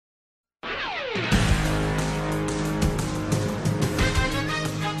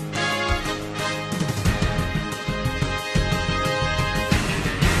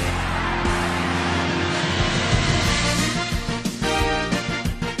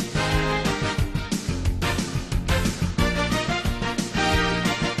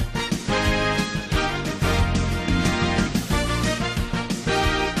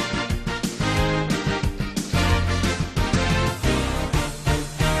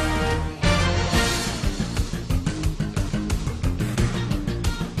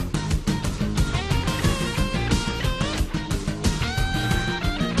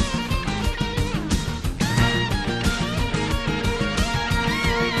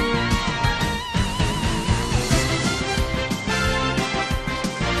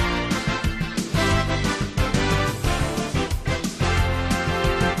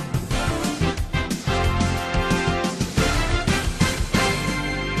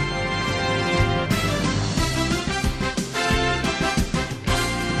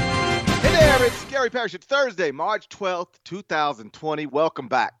Gary Parrish. It's Thursday, March 12th, 2020. Welcome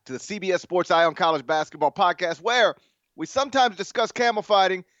back to the CBS Sports Eye on College Basketball podcast, where we sometimes discuss camel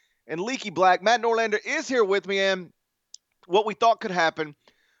fighting and leaky black. Matt Norlander is here with me, and what we thought could happen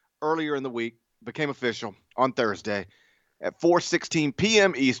earlier in the week became official on Thursday at 4:16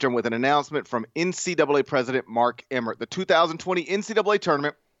 p.m. Eastern with an announcement from NCAA President Mark Emmert. The 2020 NCAA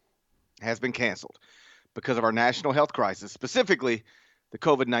Tournament has been canceled because of our national health crisis, specifically the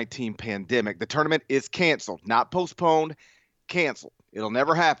COVID-19 pandemic. The tournament is canceled, not postponed, canceled. It'll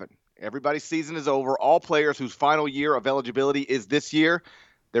never happen. Everybody's season is over. All players whose final year of eligibility is this year,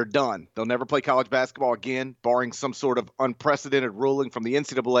 they're done. They'll never play college basketball again, barring some sort of unprecedented ruling from the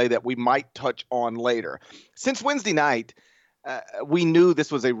NCAA that we might touch on later. Since Wednesday night, we knew this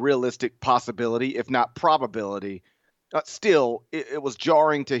was a realistic possibility, if not probability. Still, it was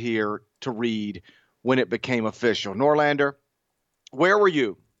jarring to read when it became official. Norlander, where were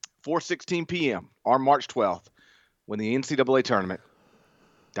you 4:16 p.m. on March 12th when the NCAA tournament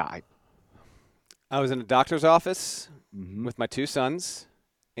died? I was in a doctor's office with my two sons,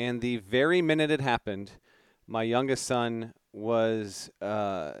 and the very minute it happened, my youngest son was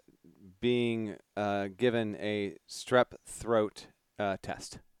being given a strep throat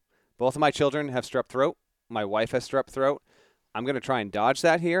test. Both of my children have strep throat. My wife has strep throat. I'm going to try and dodge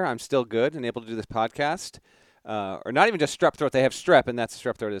that here. I'm still good and able to do this podcast. Or not even just strep throat. They have strep, and that's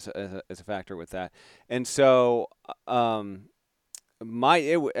strep throat is a factor with that. And so,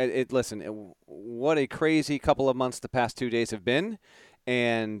 what a crazy couple of months the past 2 days have been.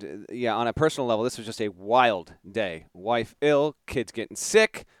 And yeah, on a personal level, this was just a wild day. Wife ill, kids getting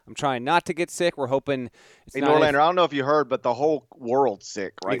sick. I'm trying not to get sick. We're hoping it's Hey, not. Norlander, I don't know if you heard, but the whole world's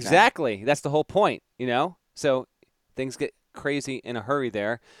sick right now. Exactly. That's the whole point, So things get crazy in a hurry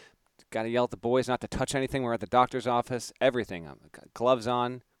there. Got to yell at the boys not to touch anything. We're at the doctor's office. Everything. Got gloves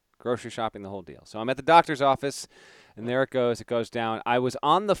on, grocery shopping, the whole deal. So I'm at the doctor's office, and there it goes. It goes down. I was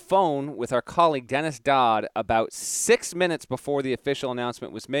on the phone with our colleague Dennis Dodd about 6 minutes before the official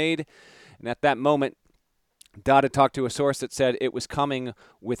announcement was made. And at that moment, Dodd had talked to a source that said it was coming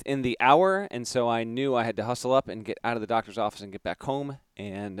within the hour, and so I knew I had to hustle up and get out of the doctor's office and get back home,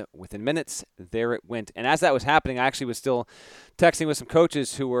 and within minutes, there it went. And as that was happening, I actually was still texting with some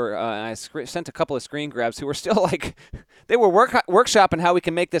coaches who were, I sent a couple of screen grabs who were still they were workshopping how we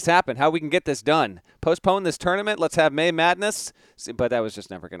can make this happen, how we can get this done. Postpone this tournament, let's have May Madness, but that was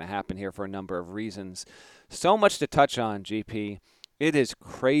just never going to happen here for a number of reasons. So much to touch on, GP. It is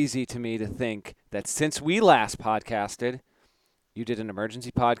crazy to me to think that since we last podcasted, you did an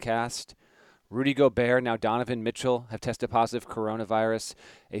emergency podcast. Rudy Gobert, now Donovan Mitchell, have tested positive coronavirus.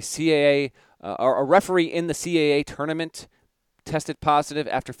 A referee in the CAA tournament tested positive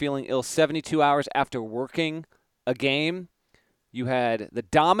after feeling ill 72 hours after working a game. You had the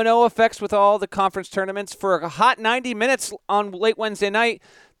domino effects with all the conference tournaments. For a hot 90 minutes on late Wednesday night,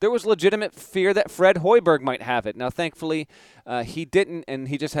 there was legitimate fear that Fred Hoiberg might have it. Now, thankfully, he didn't, and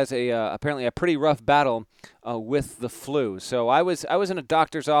he just has apparently a pretty rough battle with the flu. So I was in a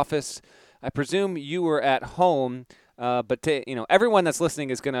doctor's office. I presume you were at home, but everyone that's listening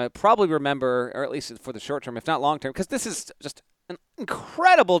is going to probably remember, or at least for the short term, if not long term, because this is just an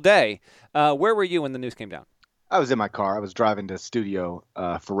incredible day. Where were you when the news came down? I was in my car. I was driving to studio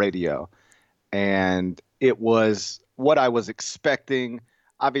for radio, and it was what I was expecting,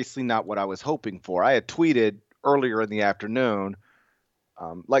 obviously not what I was hoping for. I had tweeted earlier in the afternoon,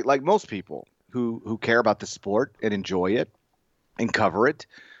 like most people who care about the sport and enjoy it and cover it,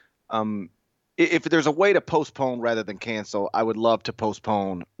 if there's a way to postpone rather than cancel, I would love to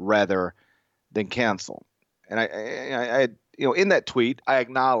postpone rather than cancel. And I in that tweet, I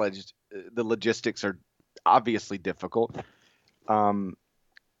acknowledged the logistics are obviously difficult. And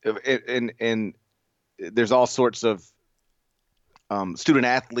there's all sorts of student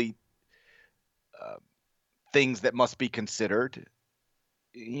athlete things that must be considered.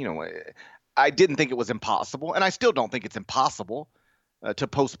 I didn't think it was impossible, and I still don't think it's impossible to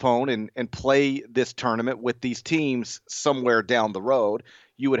postpone and play this tournament with these teams somewhere down the road.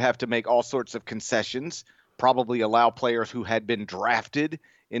 You would have to make all sorts of concessions, probably allow players who had been drafted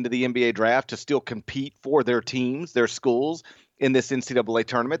into the NBA draft to still compete for their teams, their schools in this NCAA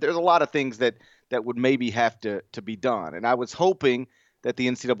tournament. There's a lot of things that would maybe have to be done. And I was hoping that the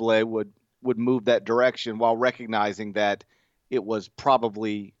NCAA would move that direction while recognizing that it was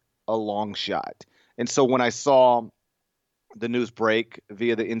probably a long shot. And so when I saw the news break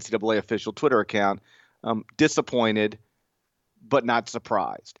via the NCAA official Twitter account, disappointed, but not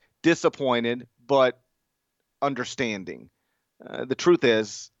surprised. Disappointed, but understanding. The truth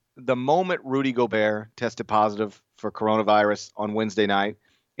is, the moment Rudy Gobert tested positive for coronavirus on Wednesday night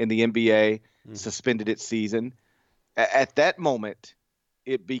and the NBA suspended its season. At that moment,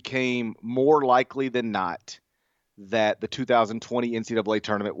 it became more likely than not that the 2020 NCAA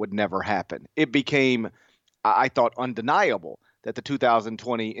tournament would never happen. It became, I thought, undeniable that the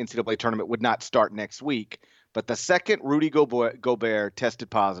 2020 NCAA tournament would not start next week. But the second Rudy Gobert tested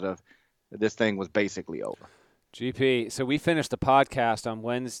positive, this thing was basically over. GP, so we finished the podcast on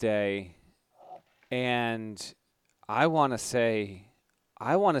Wednesday, and I want to say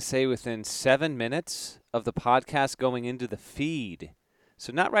within 7 minutes of the podcast going into the feed,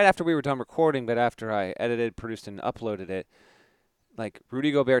 so not right after we were done recording, but after I edited, produced, and uploaded it, like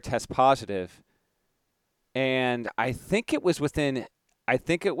Rudy Gobert tests positive, and I think it was within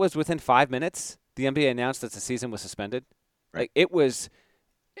 5 minutes the NBA announced that the season was suspended. Right. Like it was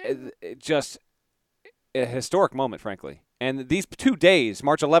just a historic moment, frankly. And these 2 days,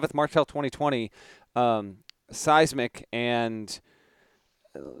 March 11th, March 12th, 2020, seismic, and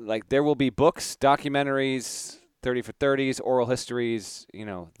like there will be books, documentaries, 30 for 30s, oral histories,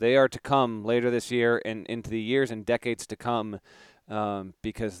 they are to come later this year and into the years and decades to come,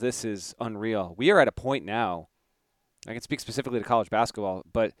 because this is unreal. We are at a point now, I can speak specifically to college basketball,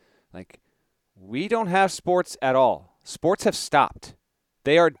 but like we don't have sports at all. Sports have stopped.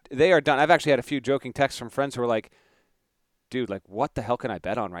 They are done. I've actually had a few joking texts from friends who are like, dude, like, what the hell can I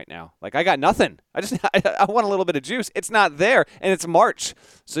bet on right now? Like, I got nothing. I want a little bit of juice. It's not there, and it's March.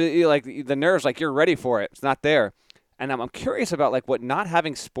 So, like, the nerves, like, you're ready for it. It's not there. And I'm curious about, like, what not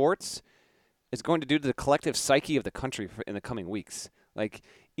having sports is going to do to the collective psyche of the country in the coming weeks. Like,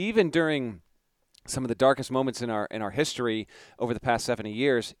 even during some of the darkest moments in our history over the past 70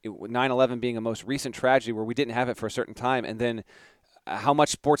 years, 9/11 being a most recent tragedy where we didn't have it for a certain time, and then how much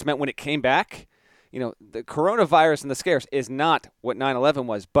sports meant when it came back. The coronavirus and the scares is not what 9/11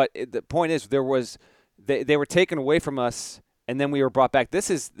 was, but the point is they were taken away from us, and then we were brought back.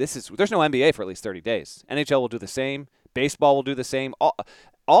 This is there's no NBA for at least 30 days. NHL will do the same. Baseball will do the same.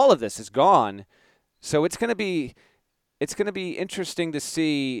 All of this is gone, so it's going to be interesting to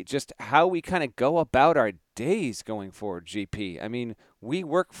see just how we kind of go about our days going forward. GP, I mean, we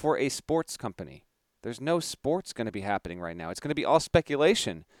work for a sports company. There's no sports going to be happening right now. It's going to be all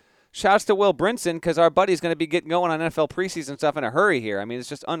speculation. Shouts to Will Brinson, because our buddy's going to be getting going on NFL preseason stuff in a hurry here. I mean, it's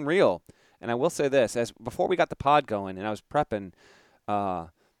just unreal. And I will say this, before we got the pod going and I was prepping,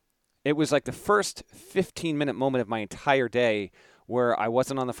 it was like the first 15-minute moment of my entire day where I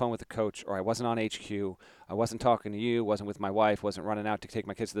wasn't on the phone with the coach, or I wasn't on HQ, I wasn't talking to you, wasn't with my wife, wasn't running out to take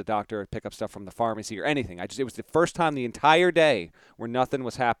my kids to the doctor, pick up stuff from the pharmacy or anything. It was the first time the entire day where nothing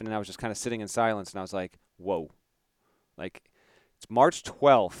was happening. I was just kind of sitting in silence, and I was like, whoa. Like, it's March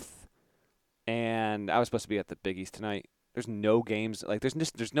 12th. And I was supposed to be at the Big East tonight. There's no games. Like,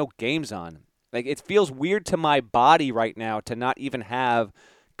 there's no games on. Like, it feels weird to my body right now to not even have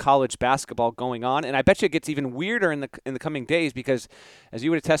college basketball going on. And I bet you it gets even weirder in the coming days, because, as you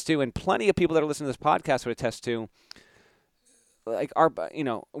would attest to, and plenty of people that are listening to this podcast would attest to, like,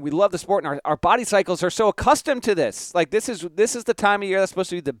 we love the sport, and our body cycles are so accustomed to this. Like, this is the time of year that's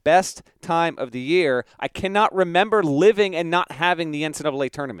supposed to be the best time of the year. I cannot remember living and not having the NCAA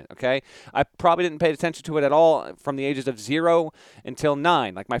tournament, okay? I probably didn't pay attention to it at all from the ages of 0 until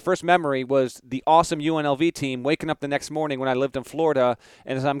 9. Like, my first memory was the awesome UNLV team waking up the next morning when I lived in Florida,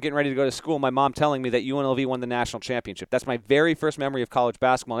 and as I'm getting ready to go to school, my mom telling me that UNLV won the national championship. That's my very first memory of college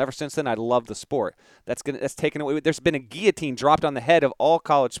basketball, and ever since then, I love the sport. That's taken away. There's been a guillotine dropped on the head of all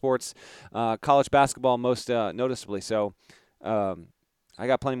college sports, college basketball most noticeably. So I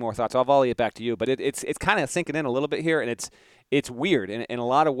got plenty more thoughts. I'll volley it back to you, but it's kind of sinking in a little bit here, and it's weird in a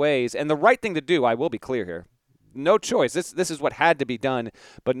lot of ways. And the right thing to do, I will be clear here, no choice. This is what had to be done,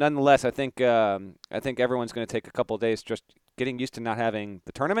 but nonetheless, I think everyone's going to take a couple of days just getting used to not having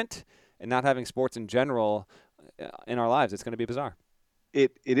the tournament and not having sports in general in our lives. It's going to be bizarre.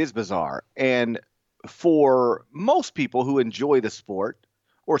 It is bizarre, and for most people who enjoy the sport,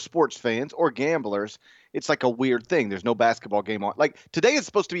 or sports fans or gamblers, it's like a weird thing. There's no basketball game on. Like, today is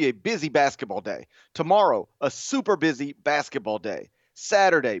supposed to be a busy basketball day. Tomorrow, a super busy basketball day.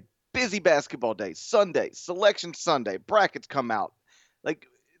 Saturday, busy basketball day. Sunday, selection Sunday. Brackets come out. Like,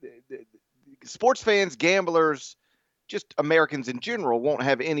 sports fans, gamblers, just Americans in general won't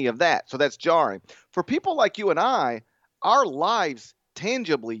have any of that. So that's jarring. For people like you and I, our lives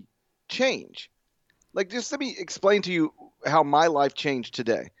tangibly change. Like, just let me explain to you how my life changed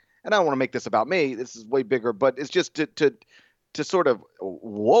today. And I don't want to make this about me. This is way bigger, but it's just to sort of,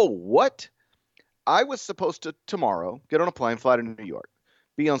 whoa, what? I was supposed to tomorrow get on a plane, fly to New York,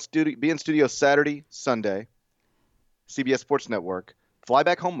 be in studio Saturday, Sunday, CBS Sports Network, fly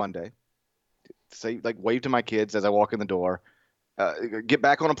back home Monday, say, like, wave to my kids as I walk in the door, get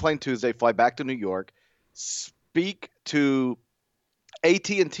back on a plane Tuesday, fly back to New York, speak to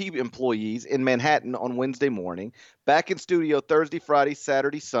AT&T employees in Manhattan on Wednesday morning, back in studio Thursday, Friday,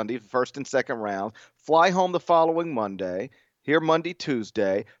 Saturday, Sunday, first and second round, fly home the following Monday, here Monday,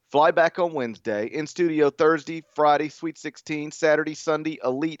 Tuesday, fly back on Wednesday, in studio Thursday, Friday, Sweet 16, Saturday, Sunday,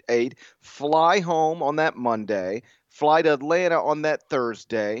 Elite 8, fly home on that Monday, fly to Atlanta on that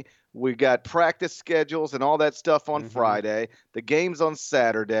Thursday. We got practice schedules and all that stuff on Friday, the games on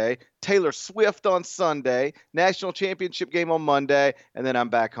Saturday, Taylor Swift on Sunday, national championship game on Monday, and then I'm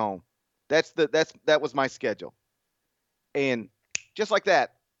back home. That was my schedule. And just like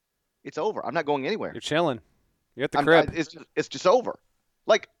that, it's over. I'm not going anywhere. You're chilling. You're at the crib. It's just over.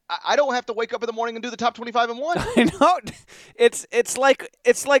 Like, I don't have to wake up in the morning and do the top 25 and 1. I know. It's like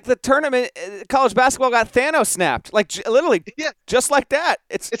the tournament. College basketball got Thanos snapped. Like literally, just like that.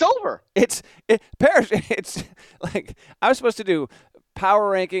 It's over. Parrish. It's like I was supposed to do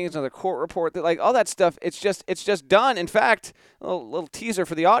power rankings, another court report, like all that stuff. It's just done. In fact, a little teaser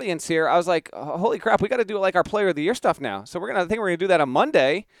for the audience here. I was like, holy crap, we got to do like our Player of the Year stuff now. So I think we're gonna do that on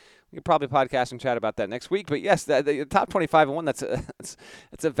Monday. We could probably podcast and chat about that next week. But yes, the top 25 and 1, that's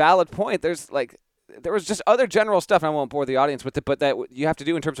a valid point. There was just other general stuff, and I won't bore the audience with it, but that you have to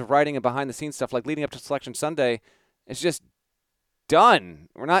do in terms of writing and behind-the-scenes stuff, like leading up to Selection Sunday. It's just done.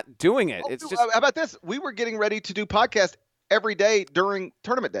 We're not doing it. How about this? We were getting ready to do podcast every day during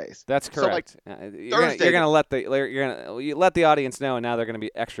tournament days. That's correct. So you're gonna let the audience know, and now they're gonna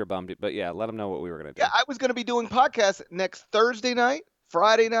be extra bummed. But yeah, let them know what we were gonna do. Yeah, I was gonna be doing podcasts next Thursday night,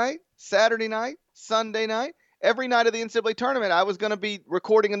 Friday night, Saturday night, Sunday night. Every night of the NCAA tournament, I was going to be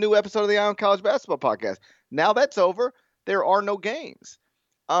recording a new episode of the Eye on College Basketball podcast. Now that's over. There are no games.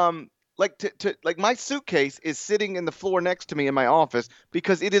 Like my suitcase is sitting in the floor next to me in my office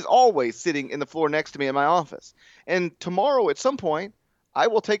because it is always sitting in the floor next to me in my office. And tomorrow at some point, I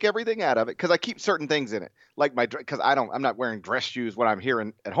will take everything out of it because I keep certain things in it, like because I'm not wearing dress shoes when I'm here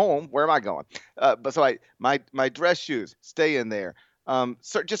at home. Where am I going? My dress shoes stay in there.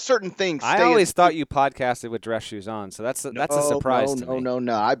 Just certain things. I always thought you podcasted with dress shoes on, so that's a surprise to me.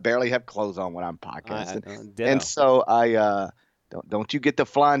 No. I barely have clothes on when I'm podcasting, and so I don't you get the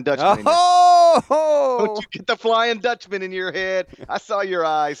Flying Dutchman? Don't you get the Flying Dutchman in your head? I saw your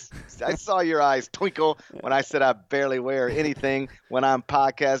eyes. I saw your eyes twinkle when I said I barely wear anything when I'm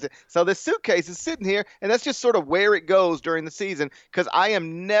podcasting. So this suitcase is sitting here, and that's just sort of where it goes during the season because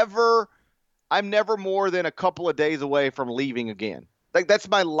I'm never more than a couple of days away from leaving again. Like that's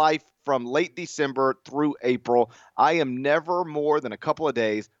my life from late December through April. I am never more than a couple of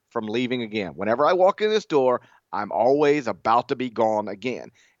days from leaving again. Whenever I walk in this door, I'm always about to be gone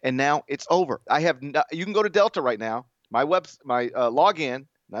again. And now it's over. You can go to Delta right now. My login. I'm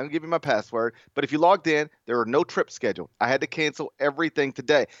not going to give you my password, but if you logged in, there are no trips scheduled. I had to cancel everything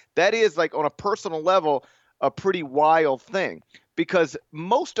today. That is like on a personal level, a pretty wild thing because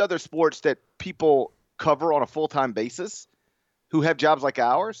most other sports that people cover on a full-time basis who have jobs like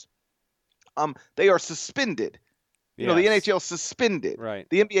ours, they are suspended. You know, the NHL is suspended. Right.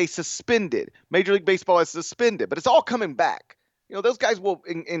 The NBA is suspended. Major League Baseball is suspended. But it's all coming back. You know, those guys will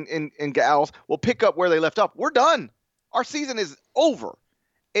and gals will pick up where they left off. We're done. Our season is over.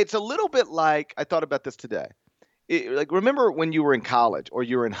 It's a little bit like, I thought about this today. Remember when you were in college or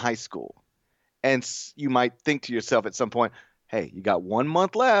you were in high school and you might think to yourself at some point, hey, you got 1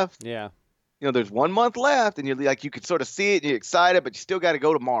 month left. Yeah. You know, there's 1 month left, and you're like, you could sort of see it, and you're excited, but you still got to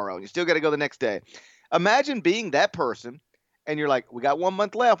go tomorrow, and you still got to go the next day. Imagine being that person, and you're like, we got 1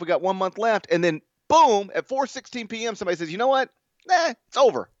 month left, and then boom, at 4:16 p.m., somebody says, you know what? It's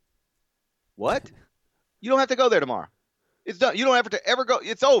over. What? You don't have to go there tomorrow. It's done. You don't have to ever go.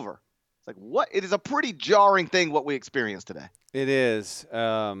 It's over. It's like, what? It is a pretty jarring thing what we experienced today. It is.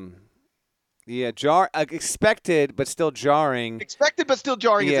 Expected but still jarring. Expected but still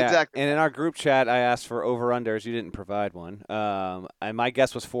jarring is exactly. And in our group chat, I asked for over-unders. You didn't provide one. And my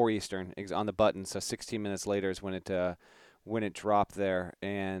guess was 4 Eastern on the button, so 16 minutes later is when it dropped there.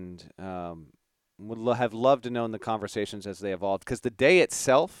 And would have loved to know in the conversations as they evolved. Because the day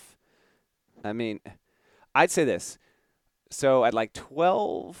itself, I mean, I'd say this. So at like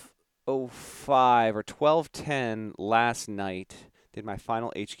 12:05 or 12:10 last night, did my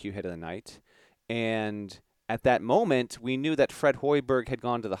final HQ hit of the night. And at that moment, we knew that Fred Hoiberg had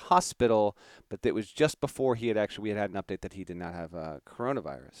gone to the hospital, but it was just before we had had an update that he did not have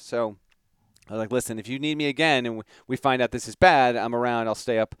coronavirus. So I was like, listen, if you need me again and we find out this is bad, I'm around. I'll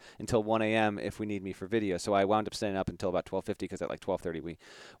stay up until 1 a.m. if we need me for video. So I wound up staying up until about 12:50 because at like 12:30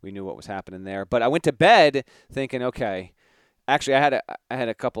 we knew what was happening there. But I went to bed thinking, okay. Actually, I had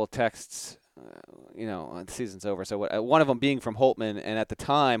a couple of texts the season's over. So one of them being from Holtman, and at the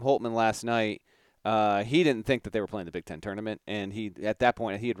time, Holtman last night, he didn't think that they were playing the Big Ten tournament, and at that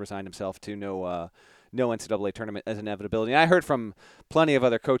point he had resigned himself to no NCAA tournament as inevitability. And I heard from plenty of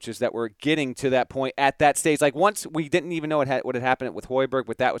other coaches that were getting to that point at that stage. Like once we didn't even know what had happened with Hoiberg,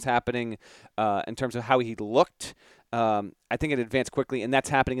 what that was happening in terms of how he looked. I think it advanced quickly, and that's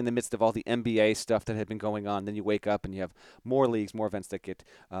happening in the midst of all the NBA stuff that had been going on. Then you wake up and you have more leagues, more events that get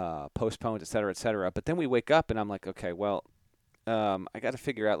postponed, et cetera, et cetera. But then we wake up and I'm like, okay, well, I got to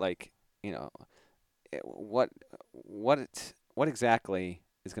figure out what exactly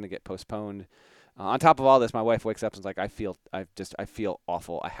is going to get postponed. On top of all this, my wife wakes up and is like, I feel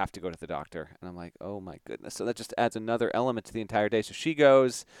awful. I have to go to the doctor. And I'm like, oh my goodness. So that just adds another element to the entire day. So she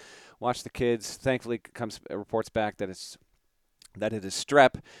goes, watch the kids. Thankfully, reports back that it is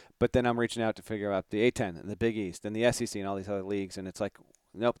strep. But then I'm reaching out to figure out the A10 and the Big East and the SEC and all these other leagues. And it's like,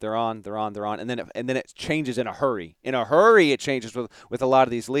 nope, they're on. And then it changes in a hurry. In a hurry, it changes with a lot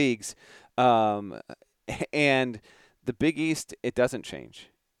of these leagues. And the Big East, it doesn't change.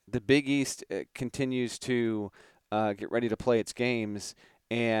 The Big East continues to get ready to play its games,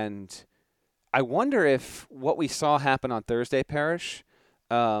 and I wonder if what we saw happen on Thursday, Parrish,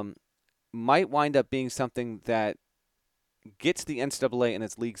 might wind up being something that gets the NCAA and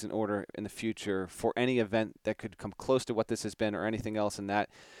its leagues in order in the future for any event that could come close to what this has been or anything else in that.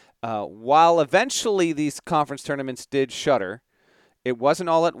 While eventually these conference tournaments did shutter, it wasn't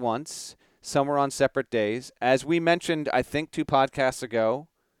all at once. Some were on separate days. As we mentioned, I think 2 podcasts ago,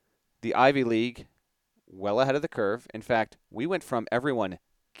 the Ivy League, well ahead of the curve. In fact, we went from everyone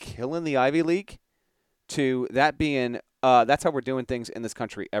killing the Ivy League to that being that's how we're doing things in this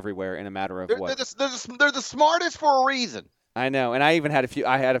country everywhere in a matter of what? They're the smartest for a reason. I know, and I even had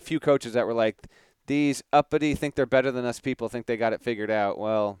a few coaches that were like, these uppity think they're better than us people think they got it figured out.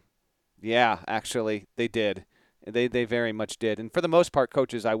 Well, yeah, actually, they did. They very much did. And for the most part,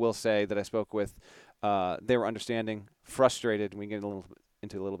 coaches, I will say that I spoke with, they were understanding, frustrated, and we can get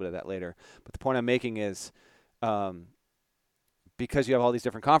into a little bit of that later. But the point I'm making is because you have all these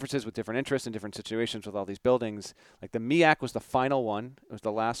different conferences with different interests and different situations with all these buildings, like the MEAC was the final one. It was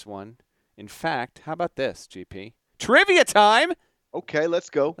the last one. In fact, how about this, GP? Trivia time! Okay,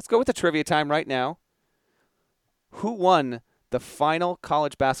 let's go. Let's go with the trivia time right now. Who won the final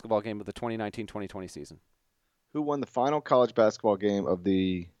college basketball game of the 2019-2020 season? Who won the final college basketball game of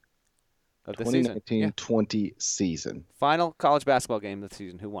the 2019-20 season? Final college basketball game of the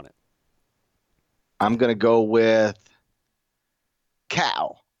season. Who won it? I'm going to go with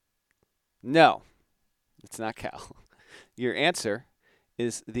Cal. No, it's not Cal. Your answer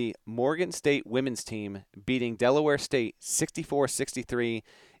is the Morgan State women's team beating Delaware State 64-63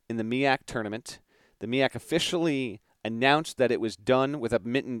 in the MEAC tournament. The MEAC officially announced that it was done with a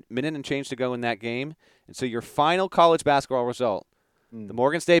minute and change to go in that game. And so your final college basketball result, the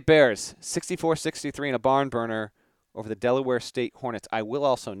Morgan State Bears, 64-63 in a barn burner over the Delaware State Hornets. I will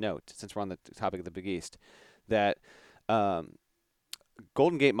also note, since we're on the topic of the Big East, that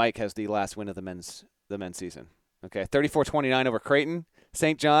Golden Gate Mike has the last win of the men's season. Okay, 34-29 over Creighton,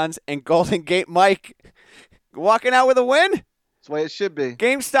 St. John's, and Golden Gate Mike walking out with a win. That's the way it should be.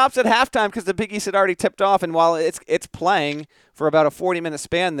 Game stops at halftime because the Big East had already tipped off, and while it's playing for about a 40-minute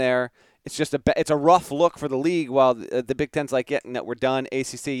span there, it's just it's a rough look for the league. While the Big Ten's like, yeah, no, we're done.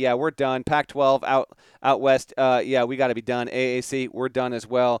 ACC, yeah, we're done. Pac-12 out west, yeah, we got to be done. AAC, we're done as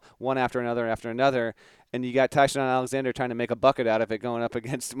well. One after another. And you got Tyson Alexander trying to make a bucket out of it, going up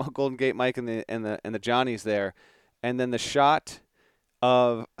against Golden Gate Mike and the Johnnies there, and then the shot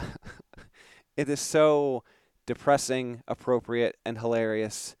of it is so depressing, appropriate, and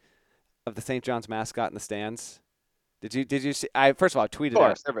hilarious of the St. John's mascot in the stands. Did you see? First of all, I tweeted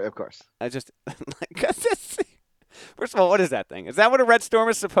it. Of course. I just first of all, what is that thing? Is that what a Red Storm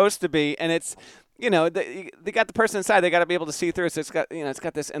is supposed to be? And it's, they got the person inside. They got to be able to see through it. So it's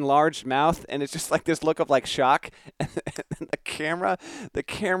got this enlarged mouth, and it's just like this look of like shock. And the camera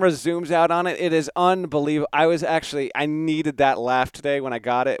zooms out on it. It is unbelievable. I needed that laugh today when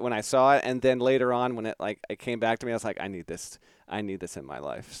I saw it, and then later on when it came back to me, I was like, I need this in my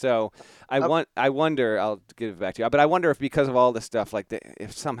life. So I wonder, I'll give it back to you, but I wonder if because of all this stuff,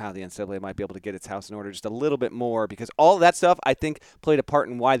 if somehow the NCAA might be able to get its house in order just a little bit more, because all that stuff I think played a part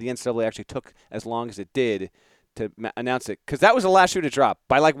in why the NCAA actually took as long as it did to announce it, because that was the last shoe to drop.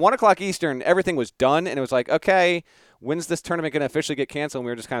 By 1 o'clock Eastern, everything was done, and it was like, okay, when's this tournament going to officially get canceled? And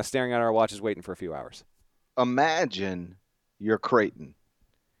we were just kind of staring at our watches waiting for a few hours. Imagine you're Creighton,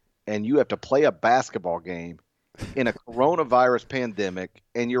 and you have to play a basketball game in a coronavirus pandemic,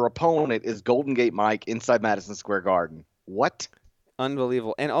 and your opponent is Golden Gate Mike inside Madison Square Garden. What?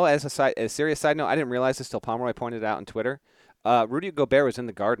 Unbelievable. And as a serious side note, I didn't realize this till Pomeroy pointed it out on Twitter. Rudy Gobert was in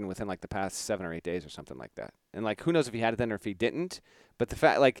the Garden within like the past 7 or 8 days or something like that. And like, who knows if he had it then or if he didn't. But the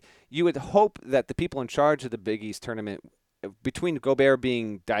fact, like, you would hope that the people in charge of the Big East tournament, between Gobert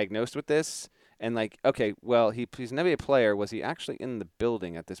being diagnosed with this and like, okay, well, he's an NBA player. Was he actually in the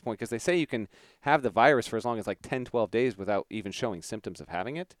building at this point? Because they say you can have the virus for as long as like 10, 12 days without even showing symptoms of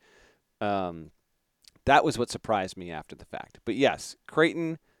having it. That was what surprised me after the fact. But yes,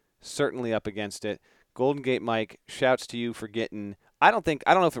 Creighton certainly up against it. Golden Gate Mike, shouts to you for getting. I don't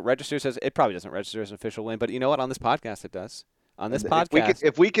know if it registers as, it probably doesn't register as an official win, but you know what? On this podcast, it does. On this podcast,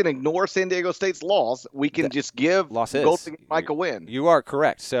 if we can ignore San Diego State's loss, we can just give Golden Gate Mike a win. You are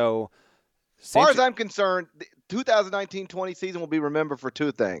correct. So, as far as I'm concerned, the 2019-20 season will be remembered for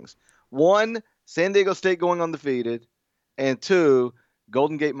 2 things: 1, San Diego State going undefeated, and 2,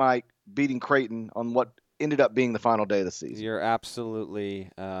 Golden Gate Mike beating Creighton on what ended up being the final day of the season. You're absolutely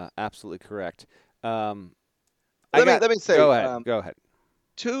correct. Let me say. Go ahead.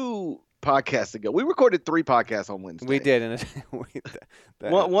 2 podcasts ago, we recorded 3 podcasts on Wednesday. We did, and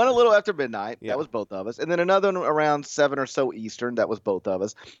one a little after midnight. Yeah. That was both of us, and then another one around 7 or so Eastern. That was both of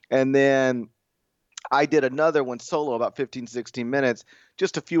us, and then I did another one solo about 15, 16 minutes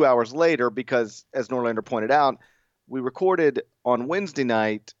just a few hours later because, as Norlander pointed out, we recorded on Wednesday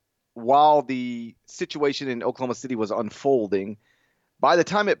night while the situation in Oklahoma City was unfolding. By the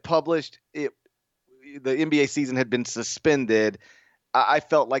time it published, the NBA season had been suspended. I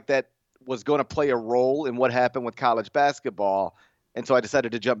felt like that was going to play a role in what happened with college basketball. And so I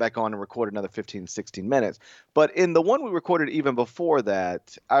decided to jump back on and record another 15, 16 minutes. But in the one we recorded even before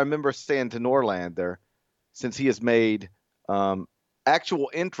that, I remember saying to Norlander, since he has made actual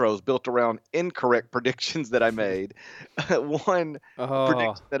intros built around incorrect predictions that I made, prediction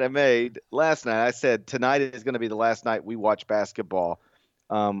that I made last night, I said tonight is going to be the last night we watch basketball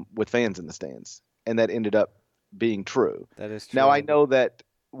with fans in the stands. And that ended up being true. That is true. Now, I know that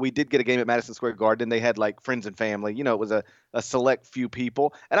we did get a game at Madison Square Garden, and they had like friends and family. You know, it was a select few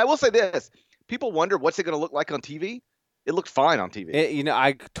people. And I will say this. People wonder what's it going to look like on TV. It looked fine on TV.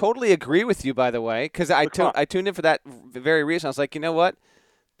 I totally agree with you, by the way, because I tuned in for that very reason. I was like, you know what?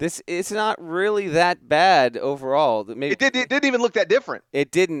 It's not really that bad overall. It didn't even look that different.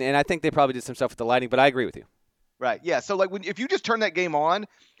 It didn't, and I think they probably did some stuff with the lighting, but I agree with you. Right, yeah. So like if you just turn that game on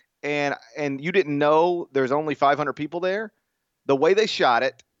and you didn't know there's only 500 people there, the way they shot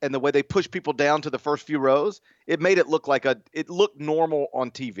it and the way they pushed people down to the first few rows, it made it look like it looked normal on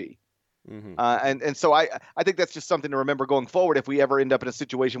TV. Mm-hmm. And so I think that's just something to remember going forward. If we ever end up in a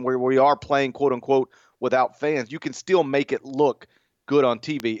situation where we are playing quote unquote without fans, you can still make it look good on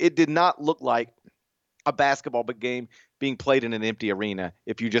TV. It did not look like a basketball game being played in an empty arena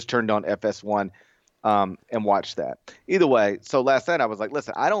if you just turned on FS1 and watched that. Either way, so last night I was like,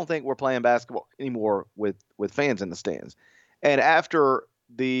 listen, I don't think we're playing basketball anymore with fans in the stands. And after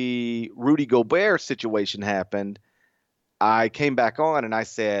the Rudy Gobert situation happened, I came back on and I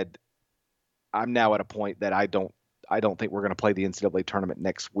said, I'm now at a point that I don't think we're going to play the NCAA tournament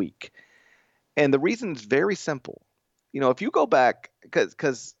next week. And the reason is very simple. You know, if you go back,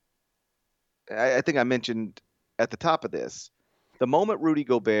 because I think I mentioned at the top of this, the moment Rudy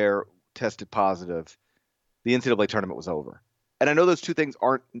Gobert tested positive, the NCAA tournament was over. And I know those two things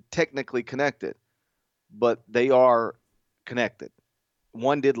aren't technically connected, but they are connected.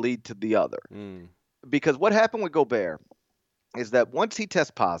 One did lead to the other. Because what happened with Gobert is that once he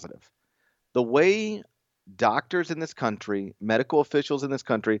tests positive, the way doctors in this country, medical officials in this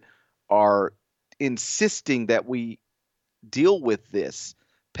country are insisting that we deal with this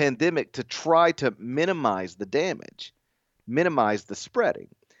pandemic to try to minimize the damage, minimize the spreading,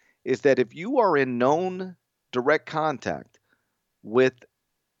 is that if you are in known direct contact with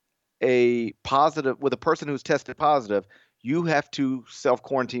a person who's tested positive, you have to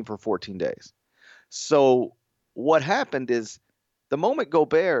self-quarantine for 14 days. So what happened is the moment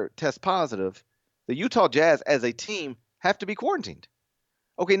Gobert tests positive, the Utah Jazz as a team have to be quarantined.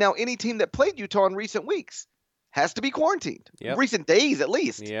 Okay, now any team that played Utah in recent weeks has to be quarantined. Yep. Recent days at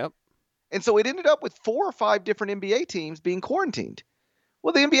least. Yep. And so it ended up with 4 or 5 different NBA teams being quarantined.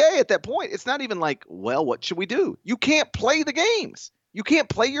 Well, the NBA at that point, it's not even like, well, what should we do? You can't play the games. You can't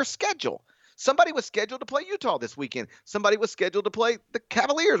play your schedule. Somebody was scheduled to play Utah this weekend. Somebody was scheduled to play the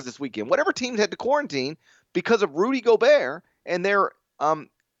Cavaliers this weekend. Whatever teams had to quarantine because of Rudy Gobert and their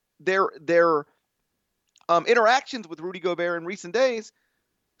interactions with Rudy Gobert in recent days,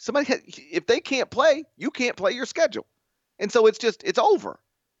 if they can't play, you can't play your schedule. And so it's over.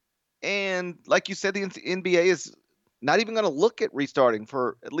 And like you said, the NBA is not even going to look at restarting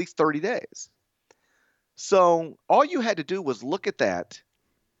for at least 30 days. So all you had to do was look at that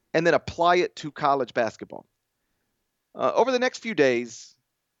and then apply it to college basketball. Over the next few days,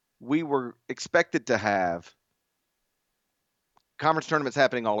 we were expected to have conference tournaments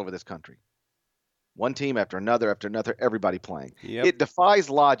happening all over this country. One team after another, everybody playing. Yep. It defies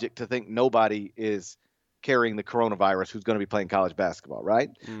logic to think nobody is carrying the coronavirus who's going to be playing college basketball,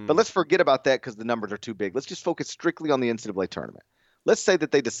 right? But let's forget about that because the numbers are too big. Let's just focus strictly on the NCAA tournament. Let's say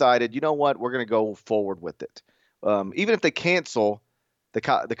that they decided, you know what, we're going to go forward with it. Even if they cancel the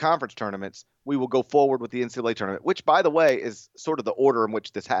conference tournaments, we will go forward with the NCAA tournament, which, by the way, is sort of the order in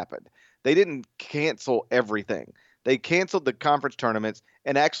which this happened. They didn't cancel everything. They canceled the conference tournaments,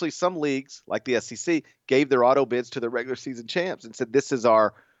 and actually some leagues, like the SEC, gave their auto bids to their regular season champs and said, this is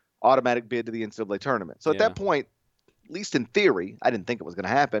our automatic bid to the NCAA tournament. So at that point, at least in theory, I didn't think it was going to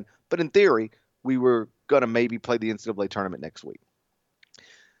happen, but in theory, we were going to maybe play the NCAA tournament next week.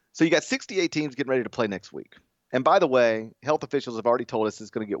 So you got 68 teams getting ready to play next week. And by the way, health officials have already told us it's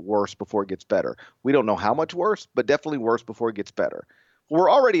going to get worse before it gets better. We don't know how much worse, but definitely worse before it gets better.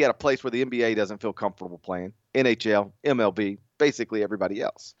 We're already at a place where the NBA doesn't feel comfortable playing, NHL, MLB, basically everybody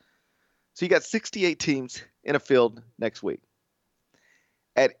else. So you got 68 teams in a field next week.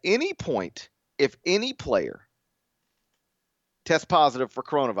 At any point, if any player tests positive for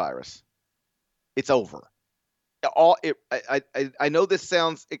coronavirus, it's over. I know this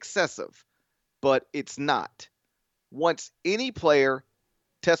sounds excessive, but it's not. Once any player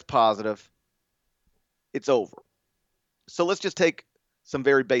tests positive, it's over. So let's just take some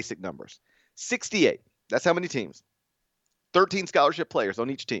very basic numbers. 68, that's how many teams? 13 scholarship players on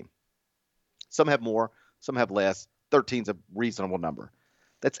each team. Some have more, some have less. 13 is a reasonable number.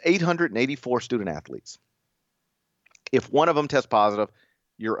 That's 884 student athletes. If one of them tests positive,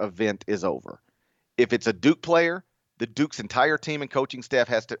 your event is over. If it's a Duke player, the Duke's entire team and coaching staff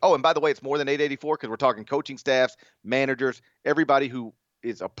has to. Oh, and by the way, it's more than 884 because we're talking coaching staffs, managers, everybody who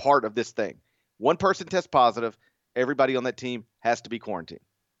is a part of this thing. One person tests positive, everybody on that team has to be quarantined.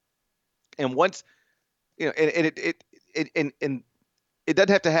 And once, and it doesn't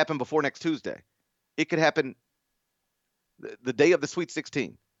have to happen before next Tuesday. It could happen the day of the Sweet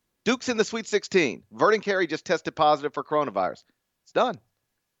 16. Duke's in the Sweet 16. Vernon Carey just tested positive for coronavirus. It's done.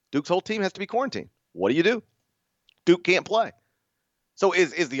 Duke's whole team has to be quarantined. What do? Duke can't play. So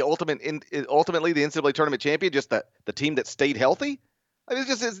is the ultimately the NCAA tournament champion just the team that stayed healthy? I mean,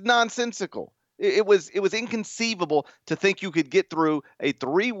 it's nonsensical. It was inconceivable to think you could get through a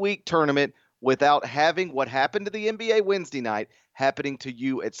 3-week tournament without having what happened to the NBA Wednesday night happening to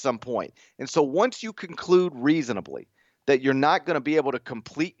you at some point. And so once you conclude reasonably that you're not going to be able to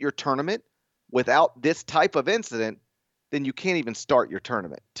complete your tournament without this type of incident, then you can't even start your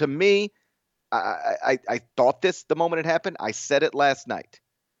tournament. To me, I thought this the moment it happened. I said it last night.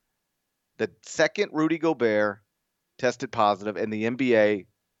 The second Rudy Gobert tested positive and the NBA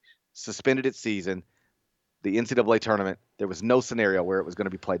suspended its season, the NCAA tournament, there was no scenario where it was going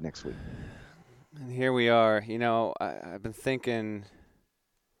to be played next week. And here we are. I've been thinking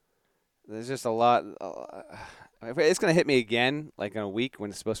there's just a lot. It's going to hit me again, like in a week when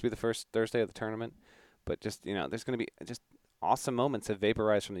it's supposed to be the first Thursday of the tournament. But just, there's going to be just awesome moments that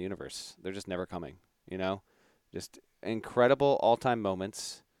vaporize from the universe. They're just never coming, Just incredible all-time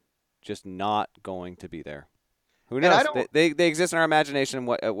moments just not going to be there. Who knows? They exist in our imagination.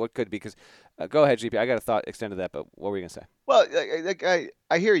 What could be? Because go ahead, GP. I got a thought extended to that, but what were you gonna say? Well,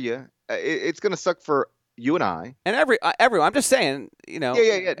 I hear you. It's gonna suck for you and I, and everyone. I'm just saying,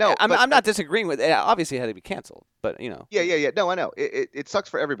 Yeah. No, I'm not disagreeing with it. Obviously, it had to be canceled, but Yeah. No, I know. It sucks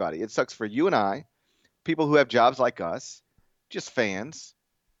for everybody. It sucks for you and I, people who have jobs like us, just fans,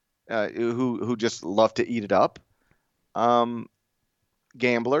 who just love to eat it up,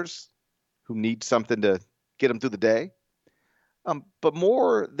 gamblers who need something to get them through the day. But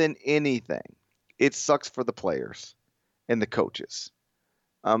more than anything, it sucks for the players and the coaches.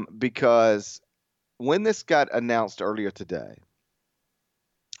 Because when this got announced earlier today,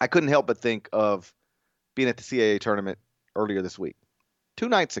 I couldn't help but think of being at the CAA tournament earlier this week, 2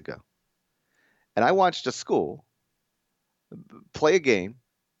 nights ago. And I watched a school play a game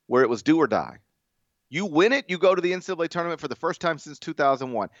where it was do or die. You win it, you go to the NCAA tournament for the first time since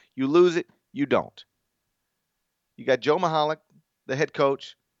 2001. You lose it, you don't. You got Joe Mahalik, the head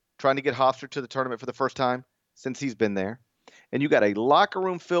coach, trying to get Hofstra to the tournament for the first time since he's been there. And you got a locker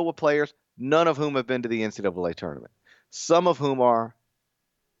room filled with players, none of whom have been to the NCAA tournament. Some of whom are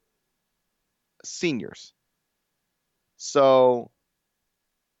seniors. So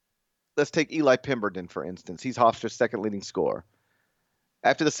let's take Eli Pemberton, for instance. He's Hofstra's second leading scorer.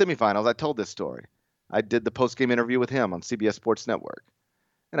 After the semifinals, I told this story. I did the post-game interview with him on CBS Sports Network.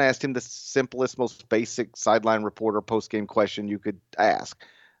 And I asked him the simplest, most basic sideline reporter post-game question you could ask.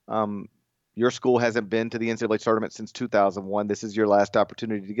 Your school hasn't been to the NCAA tournament since 2001. This is your last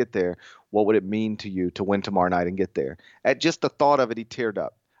opportunity to get there. What would it mean to you to win tomorrow night and get there? At just the thought of it, he teared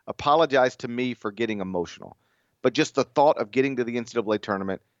up. Apologized to me for getting emotional. But just the thought of getting to the NCAA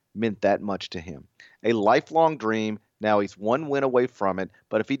tournament meant that much to him. A lifelong dream. Now he's one win away from it.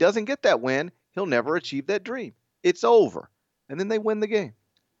 But if he doesn't get that win, he'll never achieve that dream. It's over. And then they win the game.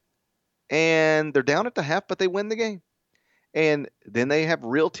 And they're down at the half, but they win the game. And then they have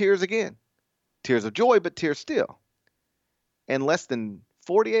real tears again. Tears of joy, but tears still. And less than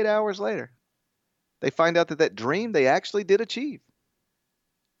 48 hours later, they find out that that dream they actually did achieve.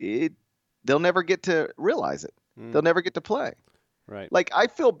 They'll never get to realize it. They'll never get to play. Right. Like, I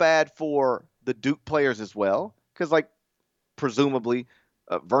feel bad for the Duke players as well, because, like, presumably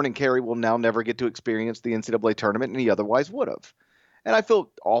Vernon Carey will now never get to experience the NCAA tournament, and he otherwise would have. And I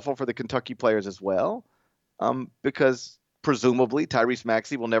feel awful for the Kentucky players as well, because presumably Tyrese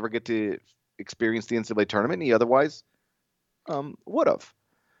Maxey will never get to experience the NCAA tournament, and he otherwise would have.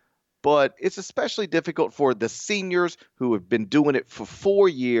 But it's especially difficult for the seniors who have been doing it for 4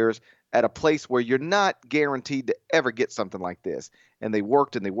 years at a place where you're not guaranteed to ever get something like this. And they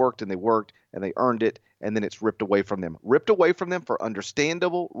worked and they worked and they worked and they earned it, and then it's ripped away from them. Ripped away from them for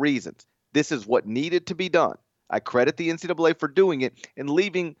understandable reasons. This is what needed to be done. I credit the NCAA for doing it and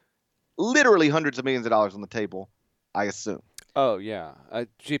leaving literally hundreds of millions of dollars on the table, I assume. Oh, yeah.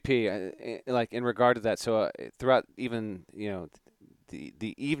 GP, like in regard to that, so throughout even,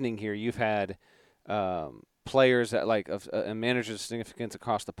 the evening here, you've had players that and managers of significance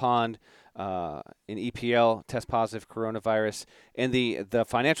across the pond in EPL test positive coronavirus, and the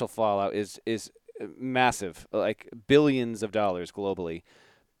financial fallout is massive, like billions of dollars globally.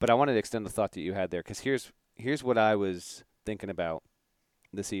 But I wanted to extend the thought that you had there, because here's what I was thinking about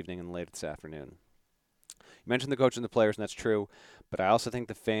this evening and late this afternoon. You mentioned the coach and the players, and that's true, but I also think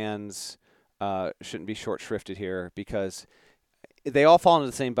the fans shouldn't be short shrifted here, because they all fall into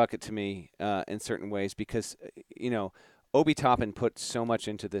the same bucket to me in certain ways, because, Obi Toppin put so much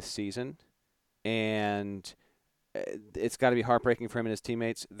into this season, and it's got to be heartbreaking for him and his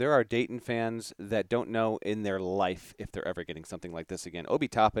teammates. There are Dayton fans that don't know in their life if they're ever getting something like this again. Obi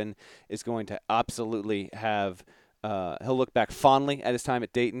Toppin is going to absolutely have he'll look back fondly at his time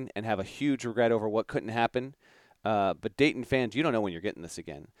at Dayton and have a huge regret over what couldn't happen. But Dayton fans, you don't know when you're getting this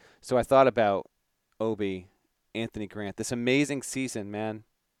again. So I thought about Obi, Anthony Grant, this amazing season, man.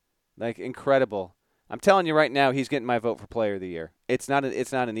 Like, incredible. I'm telling you right now, he's getting my vote for Player of the Year. It's not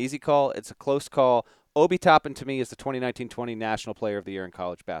an easy call. It's a close call. Obi Toppin, to me, is the 2019-20 National Player of the Year in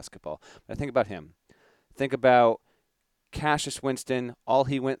college basketball. But I think about him. Think about Cassius Winston, all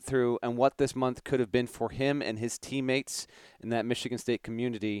he went through, and what this month could have been for him and his teammates in that Michigan State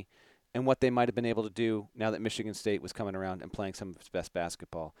community, and what they might have been able to do now that Michigan State was coming around and playing some of its best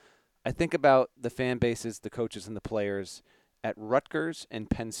basketball. I think about the fan bases, the coaches, and the players at Rutgers and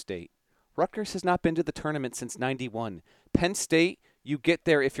Penn State. Rutgers has not been to the tournament since '91. Penn State, you get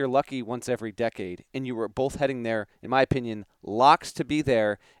there if you're lucky once every decade, and you were both heading there, in my opinion, locks to be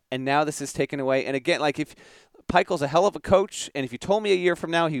there, and now this is taken away. And again, like, if Peichel's a hell of a coach, and if you told me a year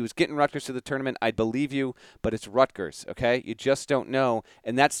from now he was getting Rutgers to the tournament, I'd believe you, but it's Rutgers, okay? You just don't know,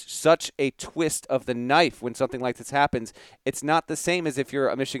 and that's such a twist of the knife when something like this happens. It's not the same as if you're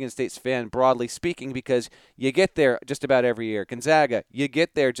a Michigan State fan, broadly speaking, because you get there just about every year. Gonzaga, you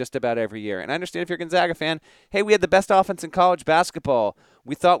get there just about every year. And I understand if you're a Gonzaga fan, hey, we had the best offense in college basketball.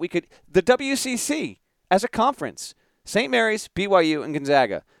 We thought we could – the WCC as a conference, St. Mary's, BYU, and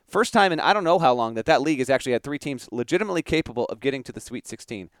Gonzaga. First time in I don't know how long that league has actually had three teams legitimately capable of getting to the Sweet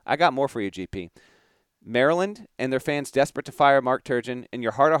 16. I got more for you, GP. Maryland and their fans desperate to fire Mark Turgeon. In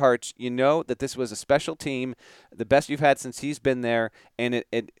your heart of hearts, you know that this was a special team, the best you've had since he's been there, and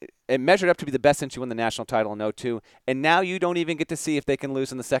it measured up to be the best since you won the national title in 2002. And now you don't even get to see if they can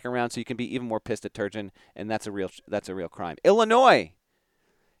lose in the second round, so you can be even more pissed at Turgeon, and that's a real crime. Illinois.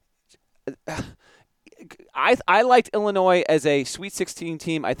 I liked Illinois as a Sweet 16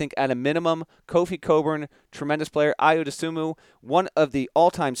 team. I think at a minimum, Kofi Coburn, tremendous player. Ayo Dosunmu, one of the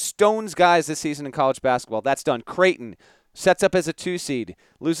all-time stones guys this season in college basketball. That's done. Creighton sets up as a 2 seed,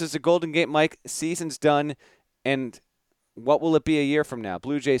 loses to Golden Gate Mike. Season's done, and what will it be a year from now?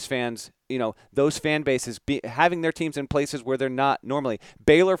 Blue Jays fans, those fan bases having their teams in places where they're not normally.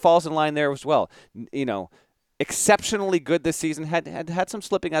 Baylor falls in line there as well. Exceptionally good this season, had some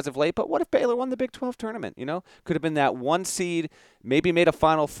slipping as of late, but what if Baylor won the Big 12 tournament? Could have been that 1 seed, maybe made a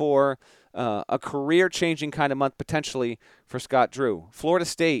Final Four, a career-changing kind of month potentially for Scott Drew. Florida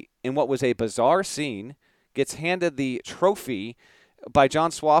State, in what was a bizarre scene, gets handed the trophy by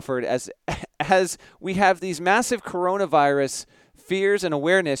John Swafford as we have these massive coronavirus fears and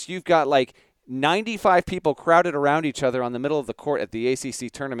awareness. You've got like 95 people crowded around each other on the middle of the court at the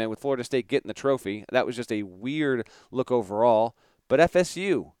ACC tournament with Florida State getting the trophy. That was just a weird look overall. But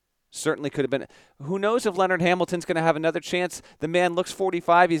FSU certainly could have been. Who knows if Leonard Hamilton's going to have another chance? The man looks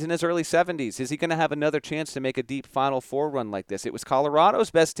 45. He's in his early 70s. Is he going to have another chance to make a deep Final Four run like this? It was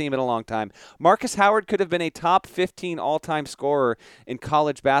Colorado's best team in a long time. Marcus Howard could have been a top 15 all-time scorer in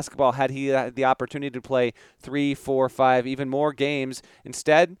college basketball had he had the opportunity to play 3, 4, 5, even more games.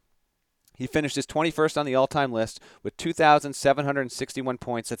 Instead, he finished his 21st on the all-time list with 2,761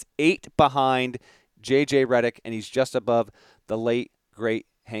 points. That's 8 behind J.J. Redick, and he's just above the late, great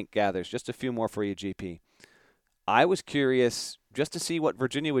Hank Gathers. Just a few more for you, GP. I was curious just to see what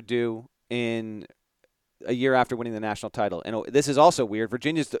Virginia would do in a year after winning the national title. And this is also weird.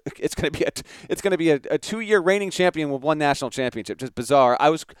 Virginia's it's going to be a 2-year reigning champion with one national championship. Just bizarre.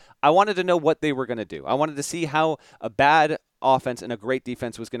 I wanted to know what they were going to do. I wanted to see how a bad offense and a great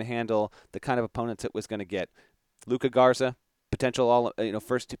defense was going to handle the kind of opponents it was going to get. Luka Garza, potential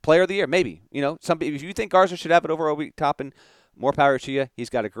first player of the year, maybe. If you think Garza should have it over Obi Toppin, more power to you. He's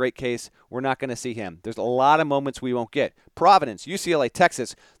got a great case. We're not going to see him. There's a lot of moments we won't get. Providence, UCLA,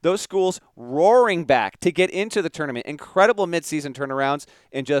 Texas, those schools roaring back to get into the tournament. Incredible midseason turnarounds,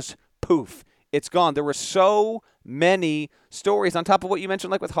 and just poof, it's gone. There were so many stories on top of what you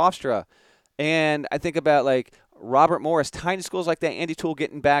mentioned, like with Hofstra. And I think about like Robert Morris, tiny schools like that, Andy Toole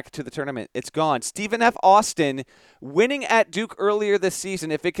getting back to the tournament. It's gone. Stephen F. Austin winning at Duke earlier this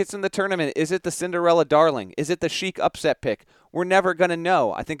season. If it gets in the tournament, is it the Cinderella darling? Is it the chic upset pick? We're never going to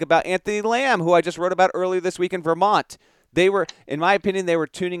know. I think about Anthony Lamb, who I just wrote about earlier this week in Vermont. They were, in my opinion,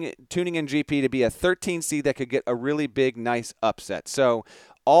 tuning in GP to be a 13 seed that could get a really big, nice upset. So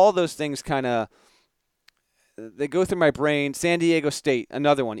all those things kind of, they go through my brain. San Diego State,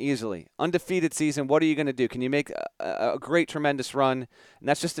 another one, easily. Undefeated season, what are you going to do? Can you make a great, tremendous run? And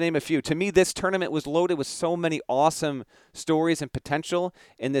that's just to name a few. To me, this tournament was loaded with so many awesome stories and potential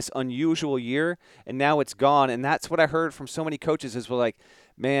in this unusual year, and now it's gone. And that's what I heard from so many coaches is, well, like,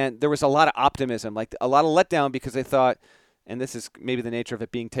 man, there was a lot of optimism, like a lot of letdown because they thought, and this is maybe the nature of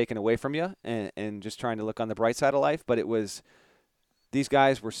it being taken away from you and just trying to look on the bright side of life, but it was, these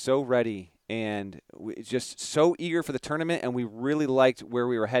guys were so ready and just so eager for the tournament, and we really liked where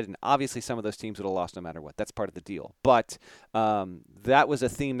we were headed. And obviously, some of those teams would have lost no matter what. That's part of the deal. But that was a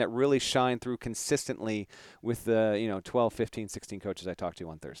theme that really shined through consistently with the 12, 15, 16 coaches I talked to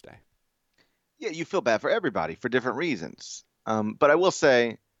on Thursday. Yeah, you feel bad for everybody for different reasons. But I will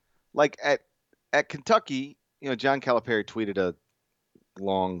say, like at Kentucky, John Calipari tweeted a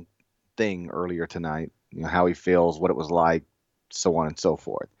long thing earlier tonight, how he feels, what it was like, so on and so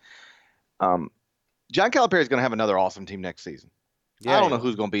forth. John Calipari is going to have another awesome team next season. Yeah, I don't know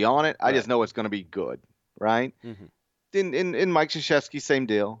who's going to be on it. I just know it's going to be good, right? Mm-hmm. In Mike Krzyzewski, same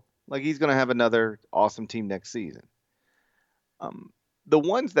deal. Like, he's going to have another awesome team next season. The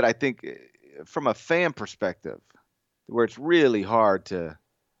ones that I think, from a fan perspective, where it's really hard to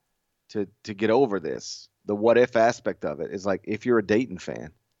get over this, the what if aspect of it is like, if you're a Dayton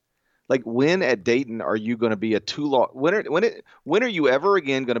fan. Like, when at Dayton are you going to be a two-loss? When are you ever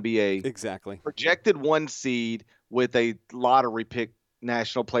again going to be a projected 1 seed with a lottery pick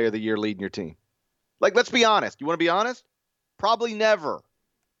national player of the year leading your team? Like, let's be honest. You want to be honest? Probably never.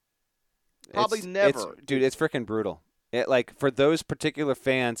 Never. Dude, it's freaking brutal. Like, for those particular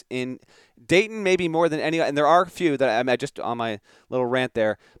fans in Dayton, maybe more than any, and there are a few that I just on my little rant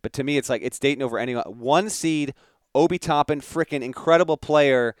there, but to me, it's like it's Dayton over any 1 seed. Obi Toppin, freaking incredible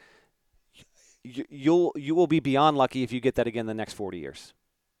player. You will be beyond lucky if you get that again the next 40 years.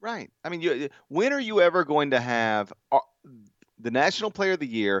 Right. I mean, when are you ever going to have the National Player of the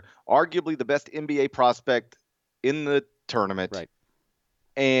Year, arguably the best NBA prospect in the tournament, right,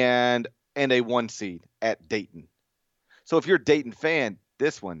 and a 1 seed at Dayton? So if you're a Dayton fan,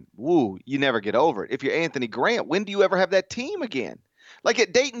 this one, you never get over it. If you're Anthony Grant, when do you ever have that team again? Like,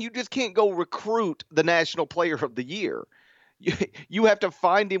 at Dayton, you just can't go recruit the National Player of the Year. You have to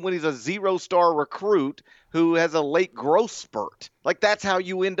find him when he's a 0-star recruit who has a late growth spurt. Like, that's how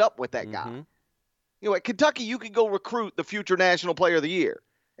you end up with that guy. At Kentucky, you can go recruit the future National Player of the Year.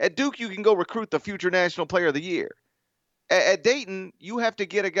 At Duke, you can go recruit the future National Player of the Year. At Dayton, you have to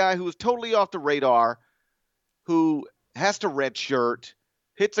get a guy who is totally off the radar, who has to redshirt,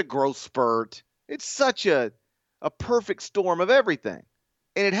 hits a growth spurt. It's such a perfect storm of everything.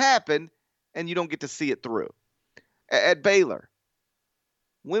 And it happened, and you don't get to see it through. At Baylor,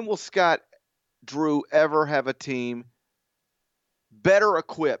 when will Scott Drew ever have a team better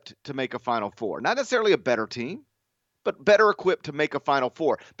equipped to make a Final Four? Not necessarily a better team, but better equipped to make a Final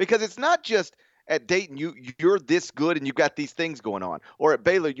Four. Because it's not just at Dayton, you're this good and you've got these things going on. Or at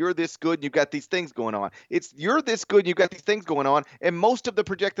Baylor, you're this good and you've got these things going on. It's you're this good and you've got these things going on. And most of the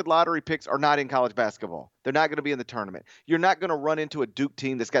projected lottery picks are not in college basketball. They're not going to be in the tournament. You're not going to run into a Duke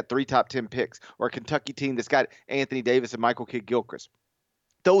team that's got 3 top 10 picks or a Kentucky team that's got Anthony Davis and Michael Kidd-Gilchrist.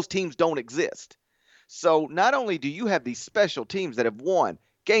 Those teams don't exist. So not only do you have these special teams that have won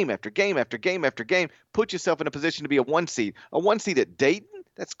game after game after game after game, put yourself in a position to be a 1 seed. A 1 seed at Dayton?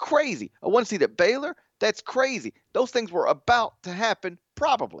 That's crazy. A 1 seed at Baylor? That's crazy. Those things were about to happen,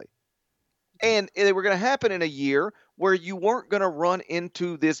 probably. And they were going to happen in a year where you weren't going to run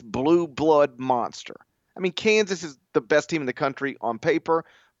into this blue blood monster. I mean, Kansas is the best team in the country on paper,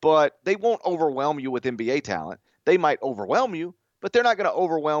 but they won't overwhelm you with NBA talent. They might overwhelm you, but they're not going to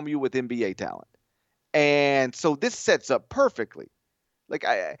overwhelm you with NBA talent. And so this sets up perfectly. Like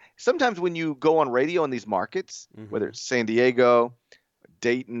sometimes when you go on radio in these markets, whether it's San Diego,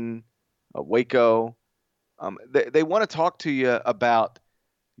 Dayton, Waco, they want to talk to you about,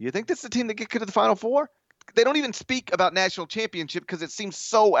 you think this is the team that get to the Final Four? They don't even speak about national championship because it seems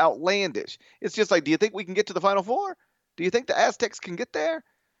so outlandish. It's just like, do you think we can get to the Final Four? Do you think the Aztecs can get there?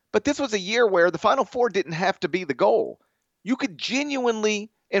 But this was a year where the Final Four didn't have to be the goal. You could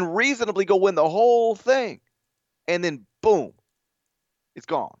genuinely and reasonably go win the whole thing. And then, boom, it's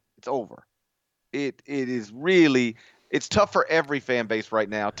gone. It's over. It is really, it's tough for every fan base right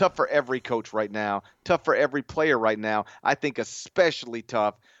now, tough for every coach right now, tough for every player right now. I think especially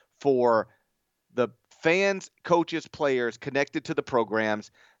tough for the fans, coaches, players connected to the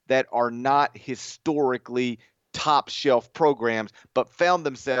programs that are not historically top shelf programs, but found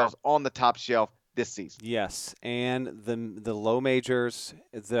themselves on the top shelf this season. Yes, and the low majors,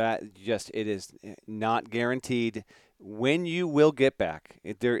 that just, it is not guaranteed when you will get back.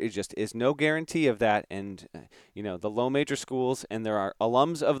 There is just is no guarantee of that. And the low major schools, and there are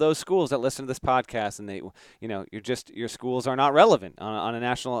alums of those schools that listen to this podcast, and they, your schools are not relevant on a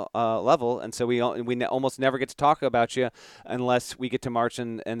national level, and so we almost never get to talk about you unless we get to March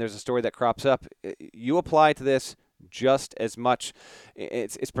and there's a story that crops up. You apply to this just as much.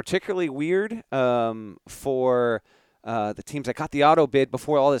 It's particularly weird for the teams that got the auto bid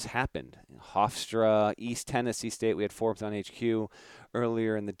before all this happened. Hofstra, East Tennessee State, we had Forbes on HQ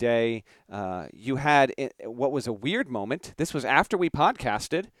earlier in the day. You had what was a weird moment. This was after we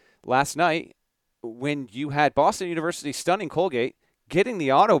podcasted last night, when you had Boston University stunning Colgate, getting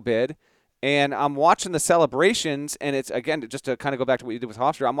the auto bid. And I'm watching the celebrations, and it's, again, just to kind of go back to what you did with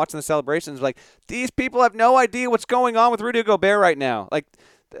Hofstra, I'm watching the celebrations like, these people have no idea what's going on with Rudy Gobert right now. Like,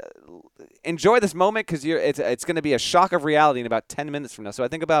 enjoy this moment, because it's going to be a shock of reality in about 10 minutes from now. So I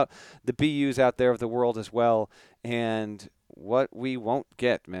think about the BUs out there of the world as well, and what we won't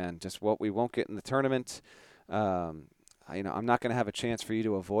get, man, just what we won't get in the tournament. I'm not going to have a chance for you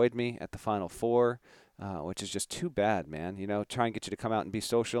to avoid me at the Final Four. Which is just too bad, man. Try and get you to come out and be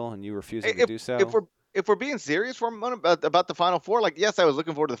social, and you refusing to do so. If we're being serious for a moment about the Final Four, like, yes, I was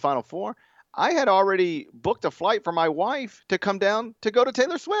looking forward to the Final Four. I had already booked a flight for my wife to come down to go to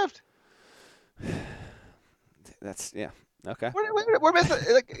Taylor Swift. That's, yeah, okay. We're missing.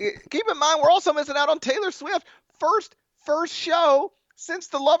 Keep in mind, we're also missing out on Taylor Swift first show since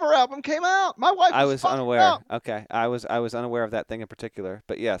the Lover album came out. My wife. I was unaware. Okay, I was unaware of that thing in particular,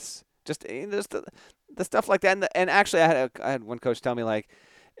 but yes. Just the stuff like that. And actually, I had one coach tell me, like,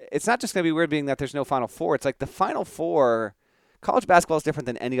 it's not just going to be weird being that there's no Final Four. It's like the Final Four, college basketball is different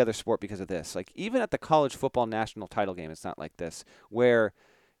than any other sport because of this. Like, even at the college football national title game, it's not like this, where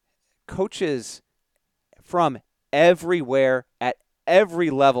coaches from everywhere at every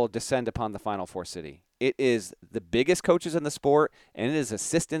level descend upon the Final Four city. It is the biggest coaches in the sport, and it is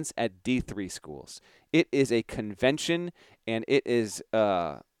assistants at D3 schools. It is a convention, and it is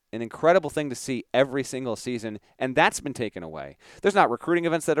an incredible thing to see every single season, and that's been taken away. There's not recruiting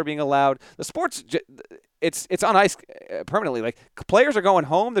events that are being allowed. The sport's it's on ice permanently. Like, players are going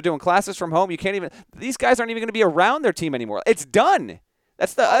home. They're doing classes from home. These guys aren't even going to be around their team anymore. It's done.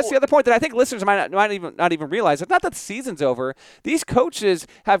 That's the other point that I think listeners might not even realize. It's not that the season's over. These coaches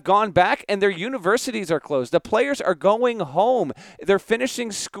have gone back, and their universities are closed. The players are going home. They're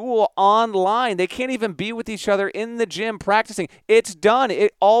finishing school online. They can't even be with each other in the gym practicing. It's done.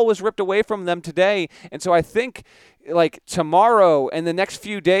 It all was ripped away from them today. And so I think, like, tomorrow and the next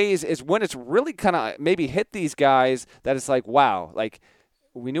few days is when it's really kind of maybe hit these guys that it's like, wow, like,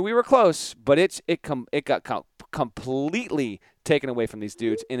 we knew we were close, but it got completely taken away from these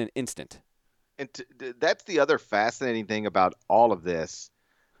dudes in an instant. And that's the other fascinating thing about all of this.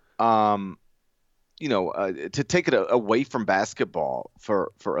 To take it away from basketball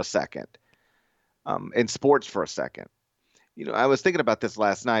for a second. in sports for a second. I was thinking about this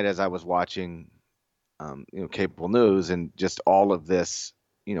last night as I was watching, cable news and just all of this,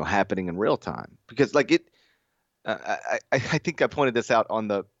 happening in real time. Because like it, I think I pointed this out on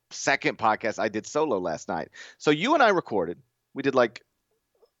the second podcast I did solo last night. So you and I recorded. We did like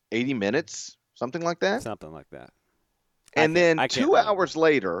 80 minutes, something like that. Something like that. And then I can't 2 remember. hours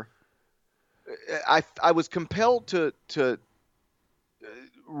later, I was compelled to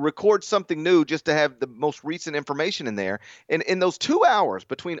record something new just to have the most recent information in there. And in those 2 hours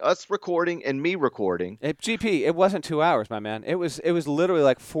between us recording and me recording, GP, it wasn't 2 hours, my man. It was literally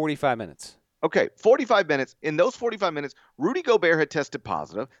like 45 minutes. Okay, 45 minutes. In those 45 minutes, Rudy Gobert had tested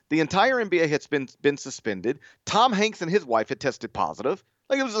positive. The entire NBA had been suspended. Tom Hanks and his wife had tested positive.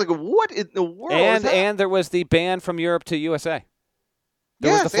 Like it was like, what in the world? And there was the ban from Europe to USA.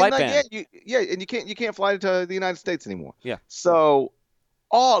 There was the flight ban. And you can't fly to the United States anymore. Yeah. So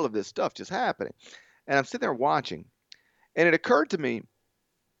all of this stuff just happening, and I'm sitting there watching, and it occurred to me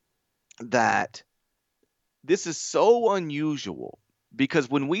that this is so unusual. Because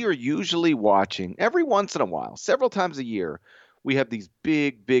when we are usually watching, every once in a while, several times a year, we have these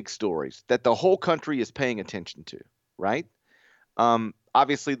big, big stories that the whole country is paying attention to, right?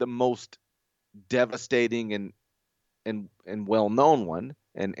 Obviously, the most devastating and well-known one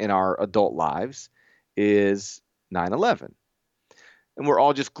in our adult lives is 9/11. And we're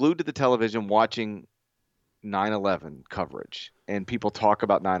all just glued to the television watching 9/11 coverage, and people talk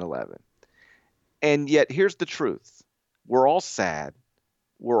about 9/11. And yet, here's the truth. We're all sad.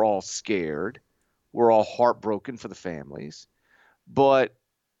 We're all scared. We're all heartbroken for the families. But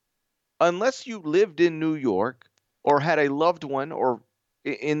unless you lived in New York or had a loved one or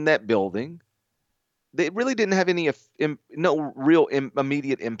in that building, they really didn't have no real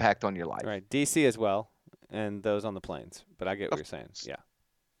immediate impact on your life. Right. DC as well, and those on the planes. But I get what you're saying. Yeah.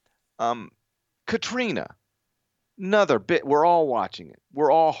 Katrina, another bit. We're all watching it. We're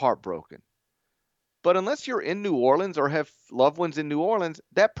all heartbroken. But unless you're in New Orleans or have loved ones in New Orleans,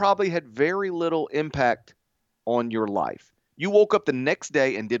 that probably had very little impact on your life. You woke up the next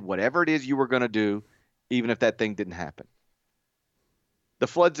day and did whatever it is you were going to do, even if that thing didn't happen. The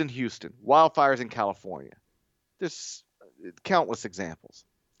floods in Houston, wildfires in California. There's countless examples.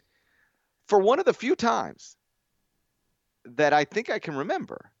 For one of the few times that I think I can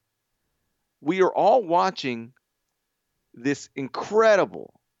remember, we are all watching this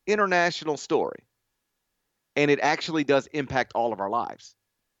incredible international story. And it actually does impact all of our lives.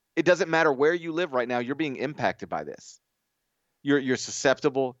 It doesn't matter where you live right now, you're being impacted by this. You're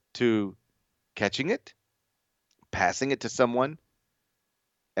susceptible to catching it, passing it to someone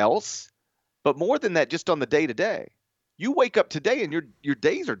else, but more than that, just on the day-to-day. You wake up today and your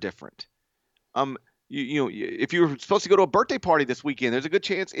days are different. If you're supposed to go to a birthday party this weekend, there's a good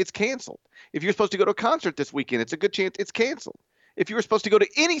chance it's canceled. If you're supposed to go to a concert this weekend, it's a good chance it's canceled. If you were supposed to go to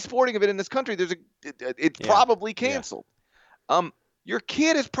any sporting event in this country, it's probably canceled. Yeah. Your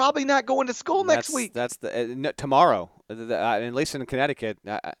kid is probably not going to school next week. That's tomorrow, at least in Connecticut.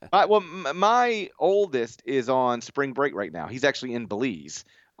 Well, my oldest is on spring break right now. He's actually in Belize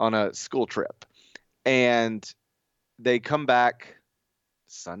on a school trip, and they come back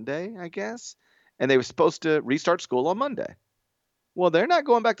Sunday, I guess, and they were supposed to restart school on Monday. Well, they're not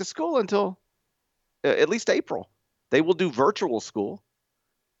going back to school until at least April. They will do virtual school,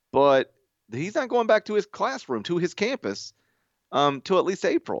 but he's not going back to his classroom, to his campus, till at least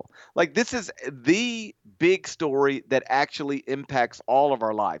April. Like, this is the big story that actually impacts all of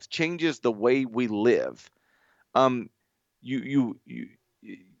our lives, changes the way we live. You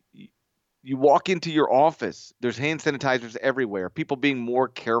walk into your office, there's hand sanitizers everywhere, people being more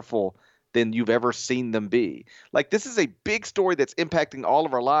careful than you've ever seen them be. Like, this is a big story that's impacting all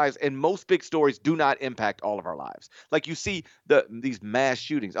of our lives, and most big stories do not impact all of our lives. Like, you see these mass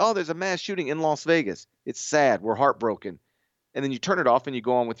shootings. Oh, there's a mass shooting in Las Vegas. It's sad. We're heartbroken. And then you turn it off and you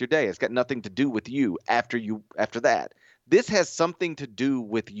go on with your day. It's got nothing to do with you after that. This has something to do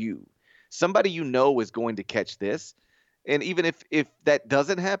with you. Somebody you know is going to catch this. And even if that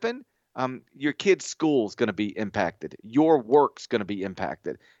doesn't happen, your kid's school is going to be impacted. Your work's going to be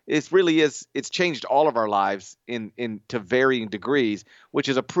impacted. It's changed all of our lives to varying degrees, which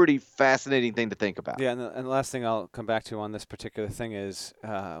is a pretty fascinating thing to think about. Yeah, and the last thing I'll come back to on this particular thing is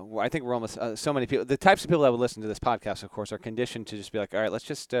I think we're almost so many people, the types of people that would listen to this podcast, of course, are conditioned to just be like, all right,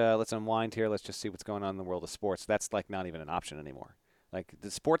 let's unwind here. Let's just see what's going on in the world of sports. That's like not even an option anymore. Like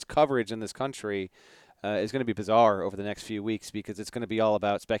the sports coverage in this country is going to be bizarre over the next few weeks because it's going to be all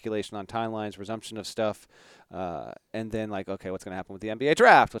about speculation on timelines, resumption of stuff, and then like, okay, what's going to happen with the NBA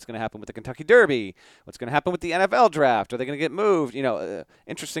draft? What's going to happen with the Kentucky Derby? What's going to happen with the NFL draft? Are they going to get moved?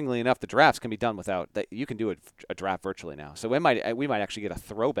 Interestingly enough, the drafts can be done without that. You can do a draft virtually now, so we might actually get a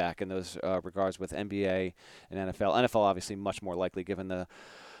throwback in those regards with NBA and NFL. NFL obviously much more likely given the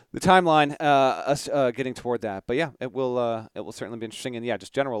timeline, us getting toward that. But yeah, it will certainly be interesting. And yeah,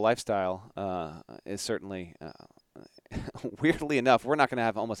 just general lifestyle is certainly weirdly enough, we're not going to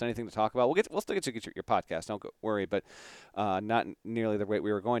have almost anything to talk about. We'll still get your podcast. Don't worry, but not nearly the rate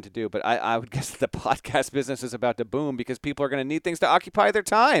we were going to do. But I would guess that the podcast business is about to boom because people are going to need things to occupy their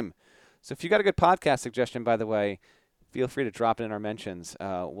time. So if you got a good podcast suggestion, by the way, feel free to drop it in our mentions.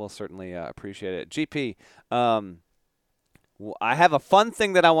 We'll certainly appreciate it. GP. I have a fun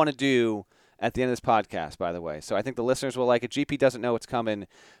thing that I want to do at the end of this podcast, by the way. So I think the listeners will like it. GP doesn't know it's coming,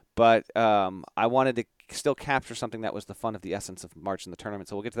 but I wanted to still capture something that was the fun of the essence of March in the tournament.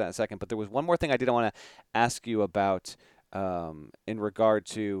 So we'll get to that in a second. But there was one more thing I did want to ask you about in regard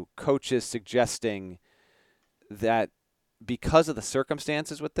to coaches suggesting that because of the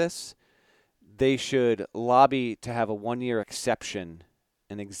circumstances with this, they should lobby to have a one-year exception,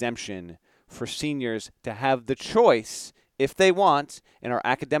 an exemption for seniors to have the choice, if they want and are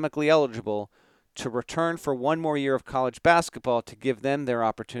academically eligible, to return for one more year of college basketball to give them their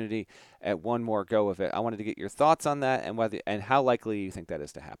opportunity at one more go of it. I wanted to get your thoughts on that and how likely you think that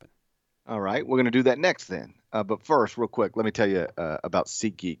is to happen. All right, we're going to do that next then. But first, real quick, let me tell you about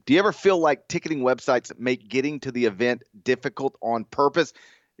SeatGeek. Do you ever feel like ticketing websites make getting to the event difficult on purpose?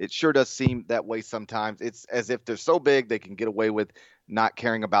 It sure does seem that way sometimes. It's as if they're so big they can get away with not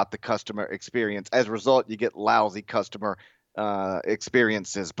caring about the customer experience. As a result, you get lousy customer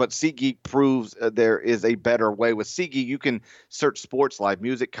experiences. But SeatGeek proves there is a better way. With SeatGeek, you can search sports, live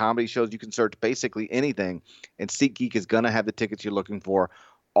music, comedy shows. You can search basically anything, and SeatGeek is going to have the tickets you're looking for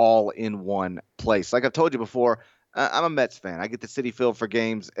all in one place. Like I've told you before, I'm a Mets fan. I get to Citi Field for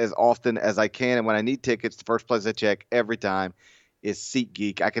games as often as I can, and when I need tickets, the first place I check every time is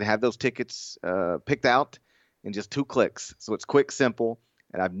SeatGeek. I can have those tickets picked out in just 2 clicks. So it's quick, simple,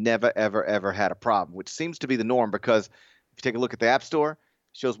 and I've never, ever, ever had a problem, which seems to be the norm because if you take a look at the App Store, it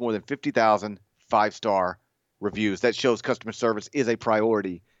shows more than 50,000 5-star reviews. That shows customer service is a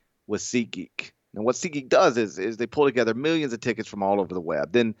priority with SeatGeek. And what SeatGeek does is they pull together millions of tickets from all over the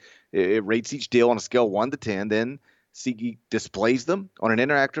web. Then it rates each deal on a scale of 1 to 10. Then SeatGeek displays them on an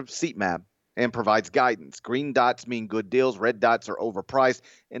interactive seat map and provides guidance. Green dots mean good deals. Red dots are overpriced.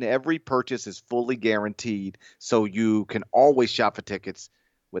 And every purchase is fully guaranteed, so you can always shop for tickets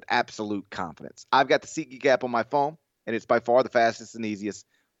with absolute confidence. I've got the SeatGeek app on my phone, and it's by far the fastest and easiest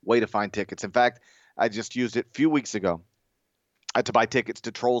way to find tickets. In fact, I just used it a few weeks ago to buy tickets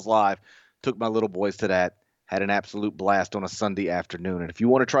to Trolls Live. Took my little boys to that. Had an absolute blast on a Sunday afternoon. And if you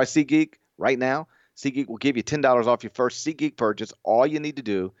want to try SeatGeek right now, SeatGeek will give you $10 off your first SeatGeek purchase. All you need to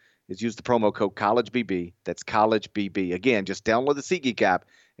do is use the promo code CollegeBB. That's CollegeBB. Again, just download the SeatGeek app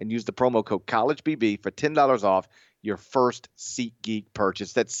and use the promo code CollegeBB for $10 off your first SeatGeek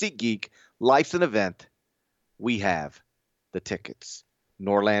purchase. That's SeatGeek. Life's an event. We have the tickets.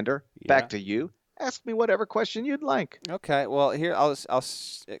 Norlander, back to you. Ask me whatever question you'd like. Okay. Well, here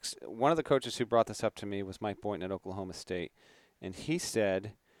one of the coaches who brought this up to me was Mike Boynton at Oklahoma State, and he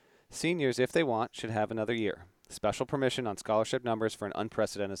said seniors, if they want, should have another year. Special permission on scholarship numbers for an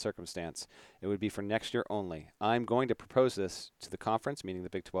unprecedented circumstance. It would be for next year only. I'm going to propose this to the conference, meaning the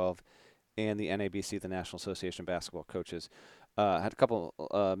Big 12, and the NABC, the National Association of Basketball Coaches. Had a couple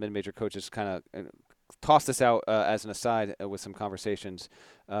mid-major coaches kind of toss this out as an aside with some conversations.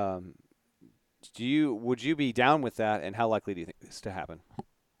 Would you be down with that, and how likely do you think this to happen?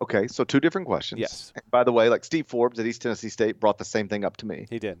 Okay, so 2 different questions. Yes. By the way, like Steve Forbes at East Tennessee State brought the same thing up to me.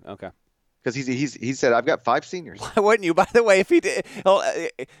 He did. Okay. Because he said, I've got 5 seniors. Why wouldn't you? By the way, if he did,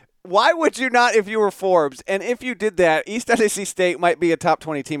 why would you not if you were Forbes? And if you did that, East Tennessee State might be a top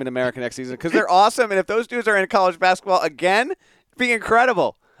 20 team in America next season because they're awesome. And if those dudes are in college basketball again, it'd be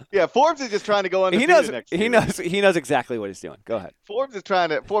incredible. Yeah, Forbes is just trying to go undefeated next year. He knows exactly what he's doing. Go ahead. Forbes is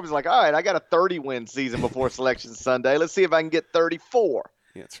like, all right, I got a 30-win season before Selection Sunday. Let's see if I can get 34.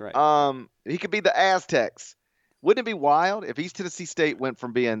 Yeah, that's right. He could be the Aztecs. Wouldn't it be wild if East Tennessee State went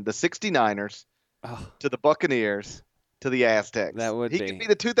from being the 69ers to the Buccaneers to the Aztecs? That would He could be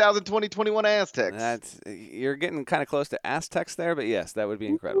the 2020-21 Aztecs. You're getting kind of close to Aztecs there, but yes, that would be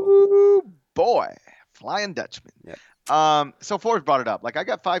incredible. Ooh, boy, Flying Dutchman. Yep. So Forbes brought it up. Like, I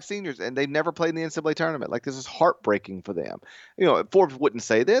got 5 seniors, and they've never played in the NCAA tournament. Like, this is heartbreaking for them. You know, Forbes wouldn't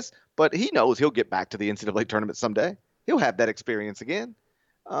say this, but he knows he'll get back to the NCAA tournament someday. He'll have that experience again.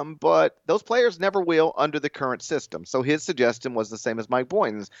 But those players never will under the current system. So his suggestion was the same as Mike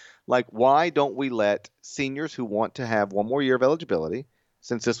Boynton's. Like, why don't we let seniors who want to have one more year of eligibility,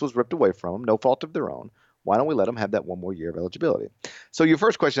 since this was ripped away from them, no fault of their own, why don't we let them have that one more year of eligibility? So your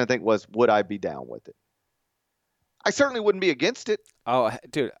first question, I think, was, would I be down with it? I certainly wouldn't be against it. Oh,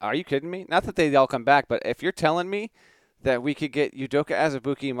 dude, are you kidding me? Not that they all come back, but if you're telling me that we could get Udoka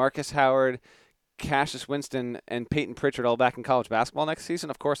Azubuike, Marcus Howard, Cassius Winston, and Peyton Pritchard all back in college basketball next season,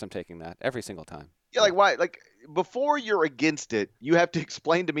 of course I'm taking that every single time. Yeah, like why? Like before you're against it, you have to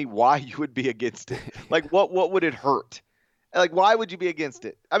explain to me why you would be against it. Like what would it hurt? Like why would you be against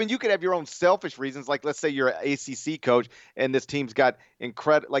it? I mean, you could have your own selfish reasons. Like let's say you're an ACC coach and this team's got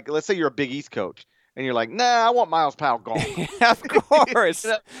incredible. Like let's say you're a Big East coach. And you're like, nah, I want Miles Powell gone. Of course.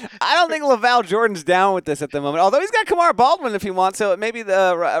 I don't think LaVall Jordan's down with this at the moment. Although he's got Kamar Baldwin if he wants, so maybe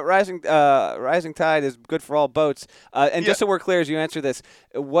the rising tide is good for all boats. And just so we're clear as you answer this,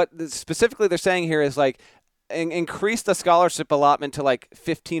 what specifically they're saying here is like increase the scholarship allotment to like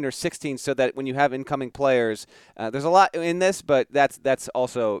 15 or 16 so that when you have incoming players, there's a lot in this, but that's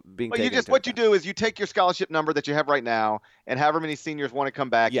also being taken into what you do is you take your scholarship number that you have right now and however many seniors want to come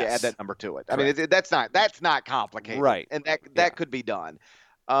back, you add that number to it. Correct. I mean, that's not complicated. Right. And that could be done.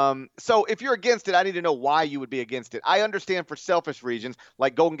 So if you're against it, I need to know why you would be against it. I understand for selfish reasons,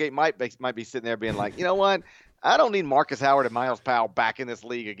 like Golden Gate might be sitting there being like, you know what? I don't need Marcus Howard and Miles Powell back in this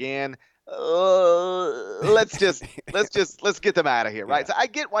league again. Let's get them out of here, right? So I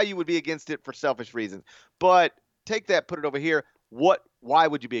get why you would be against it for selfish reasons, but take that, put it over here. Why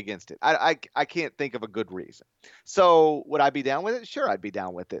would you be against it? I can't think of a good reason. So would I be down with it? Sure, I'd be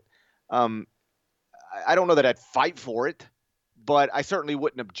down with it. I don't know that I'd fight for it, but I certainly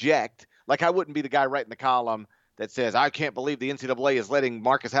wouldn't object. Like I wouldn't be the guy writing the column that says, I can't believe the NCAA is letting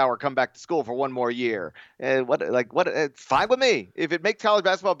Marcus Howard come back to school for one more year. It's fine with me. If it makes college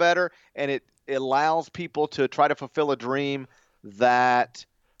basketball better and it allows people to try to fulfill a dream that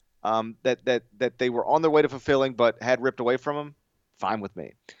they were on their way to fulfilling but had ripped away from them, fine with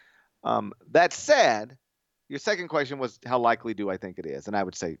me. That said, your second question was, how likely do I think it is? And I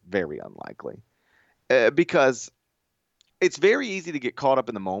would say very unlikely. Because it's very easy to get caught up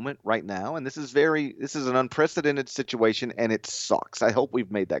in the moment right now, and this is an unprecedented situation, and it sucks. I hope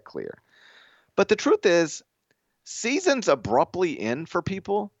we've made that clear. But the truth is, seasons abruptly end for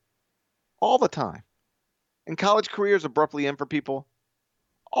people all the time. And college careers abruptly end for people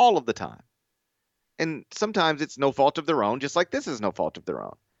all of the time. And sometimes it's no fault of their own, just like this is no fault of their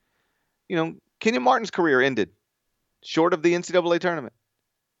own. You know, Kenyon Martin's career ended short of the NCAA tournament.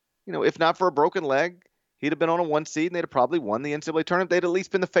 You know, if not for a broken leg, he'd have been on a 1 seed and they'd have probably won the NCAA tournament. They'd at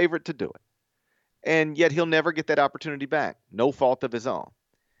least been the favorite to do it. And yet he'll never get that opportunity back. No fault of his own.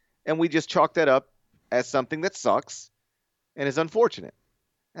 And we just chalk that up as something that sucks and is unfortunate.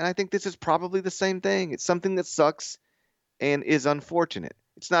 And I think this is probably the same thing. It's something that sucks and is unfortunate.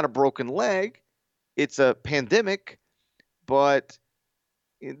 It's not a broken leg. It's a pandemic. But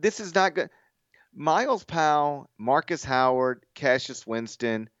this is not good. Miles Powell, Marcus Howard, Cassius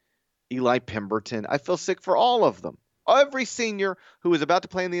Winston, Eli Pemberton. I feel sick for all of them. Every senior who is about to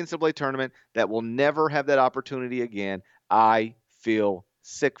play in the NCAA tournament that will never have that opportunity again, I feel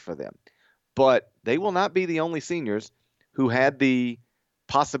sick for them. But they will not be the only seniors who had the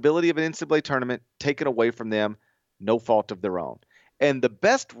possibility of an NCAA tournament taken away from them, no fault of their own. And the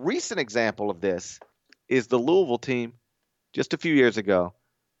best recent example of this is the Louisville team just a few years ago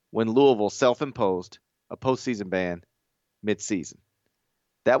when Louisville self-imposed a postseason ban mid-season.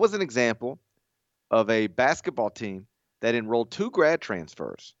 That was an example of a basketball team that enrolled 2 grad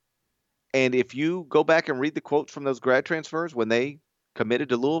transfers. And if you go back and read the quotes from those grad transfers when they committed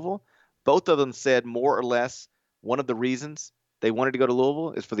to Louisville, both of them said more or less one of the reasons they wanted to go to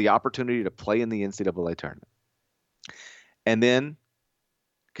Louisville is for the opportunity to play in the NCAA tournament. And then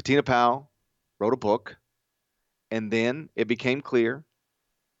Katina Powell wrote a book, and then it became clear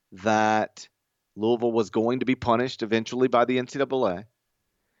that Louisville was going to be punished eventually by the NCAA.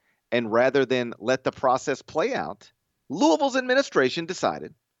 And rather than let the process play out, Louisville's administration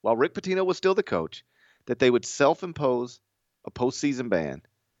decided, while Rick Pitino was still the coach, that they would self-impose a postseason ban,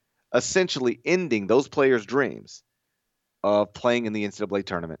 essentially ending those players' dreams of playing in the NCAA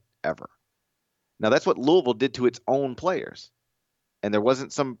tournament ever. Now, that's what Louisville did to its own players. And there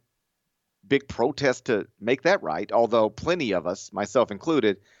wasn't some big protest to make that right, although plenty of us, myself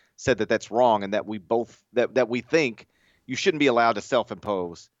included, said that that's wrong and that we think you shouldn't be allowed to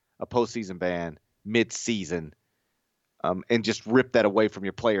self-impose a postseason ban mid-season and just rip that away from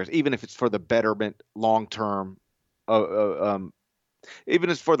your players, even if it's for the betterment long-term Even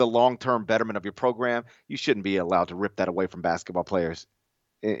as for the long-term betterment of your program, you shouldn't be allowed to rip that away from basketball players,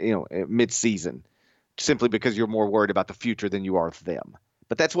 mid-season, simply because you're more worried about the future than you are of them.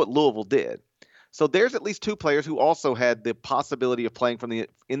 But that's what Louisville did. So there's at least two players who also had the possibility of playing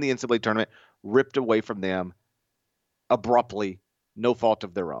in the NCAA tournament ripped away from them abruptly, no fault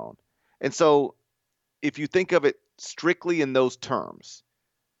of their own. And so if you think of it strictly in those terms,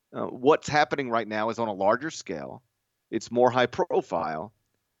 what's happening right now is on a larger scale. It's more high profile.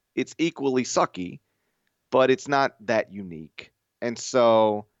 It's equally sucky, but it's not that unique. And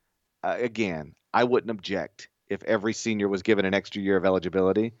so, again, I wouldn't object if every senior was given an extra year of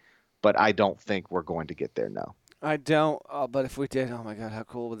eligibility, but I don't think we're going to get there now. I don't, but if we did, oh my God, how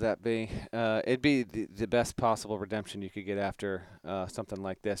cool would that be? It'd be the best possible redemption you could get after something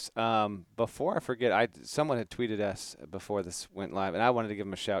like this. Before I forget, someone had tweeted us before this went live, and I wanted to give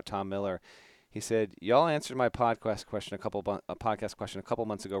him a shout, Tom Miller. He said, y'all answered my podcast question a couple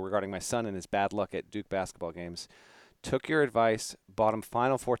months ago regarding my son and his bad luck at Duke basketball games. Took your advice, bought him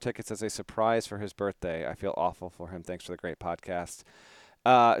Final Four tickets as a surprise for his birthday. I feel awful for him. Thanks for the great podcast.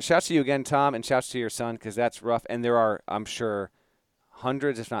 Shouts to you again, Tom, and shouts to your son, because that's rough. And there are, I'm sure,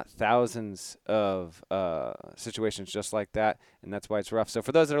 hundreds, if not thousands, of situations just like that, and that's why it's rough. So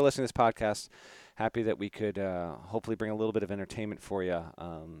for those that are listening to this podcast, happy that we could hopefully bring a little bit of entertainment for you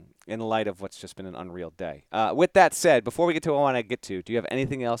in light of what's just been an unreal day. With that said, before we get to what I want to get to, do you have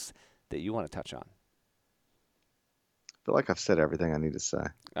anything else that you want to touch on? I feel like I've said everything I need to say.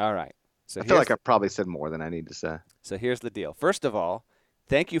 All right. So I feel like I've probably said more than I need to say. So here's the deal. First of all,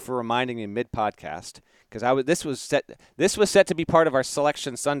 thank you for reminding me mid-podcast, because this was set to be part of our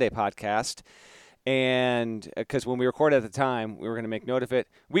Selection Sunday podcast, and because when we recorded at the time, we were going to make note of it.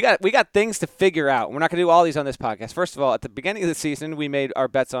 We got things to figure out. We're not going to do all these on this podcast. First of all, at the beginning of the season, we made our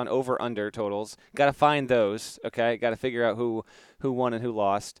bets on over/under totals. Got to find those. Okay, got to figure out who won and who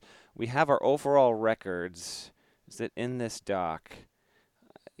lost. We have our overall records. Is it in this doc?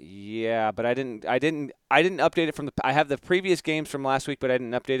 Yeah, but I didn't update it from I have the previous games from last week, but I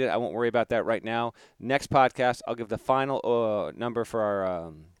didn't update it. I won't worry about that right now. Next podcast, I'll give the final number for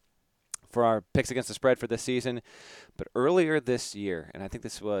our picks against the spread for this season. But earlier this year, and I think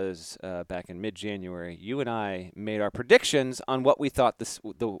this was back in mid-January, you and I made our predictions on what we thought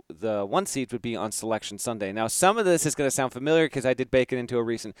the one seed would be on Selection Sunday. Now, some of this is going to sound familiar because I did bake it into a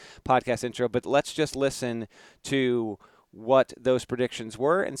recent podcast intro, but let's just listen to what those predictions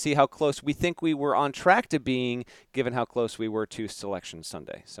were and see how close we think we were on track to being, given how close we were to Selection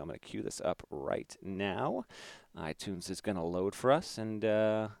Sunday. So I'm going to cue this up right now. iTunes is going to load for us, and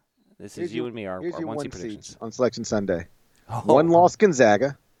this is you and me, our one seed predictions on Selection Sunday. Oh. 1 loss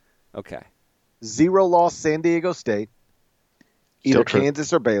Gonzaga. Okay. 0 loss San Diego State. Either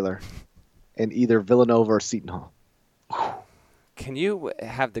Kansas or Baylor, and either Villanova or Seton Hall. Can you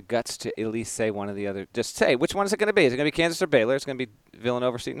have the guts to at least say one or the other? Just say, which one is it going to be? Is it going to be Kansas or Baylor? It's going to be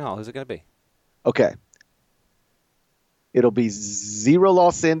Villanova or Seton Hall. Who's it going to be? Okay. It'll be 0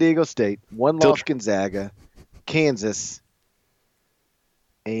 loss San Diego State, 1 loss Gonzaga, Kansas,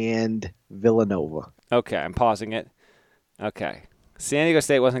 and Villanova. Okay, I'm pausing it. Okay. San Diego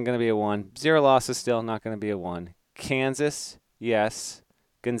State wasn't going to be a 1. 0 loss is still not going to be a 1. Kansas, yes.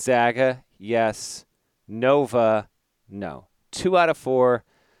 Gonzaga, yes. Nova, no. 2 out of 4,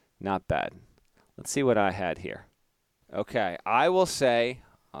 not bad. Let's see what I had here. Okay, I will say,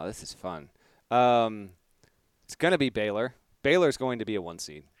 oh, this is fun. It's going to be Baylor. Baylor's going to be a 1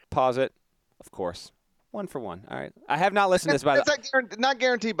 seed. Pause it, of course. 1 for 1. All right. I have not listened to this. That's not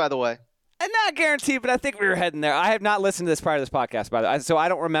guaranteed, by the way. And not guaranteed, but I think we were heading there. I have not listened to this part of this podcast, by the way, so I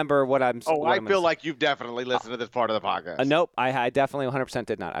don't remember what I'm. Oh, I feel like you've definitely listened to this part of the podcast. Nope, I definitely 100%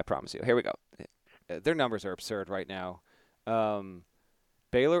 did not. I promise you. Here we go. Their numbers are absurd right now.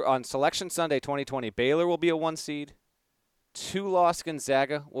 Baylor on Selection Sunday 2020. Baylor will be a 1 seed. 2 loss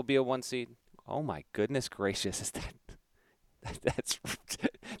Gonzaga will be a 1 seed. Oh my goodness gracious! Is that's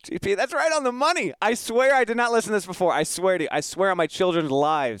GP? That's right on the money. I swear I did not listen to this before. I swear to you. I swear on my children's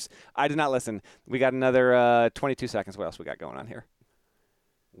lives, I did not listen. We got another 22 seconds. What else we got going on here?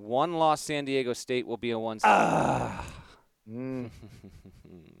 1 loss San Diego State will be a 1 seed.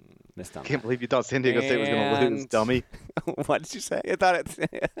 Missed on I can't believe you thought San Diego State was going to lose, dummy. What did you say? I thought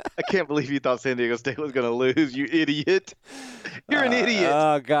I can't believe you thought San Diego State was going to lose, you idiot. You're an idiot.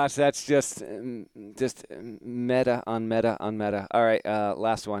 Oh, gosh, that's just meta on meta on meta. All right,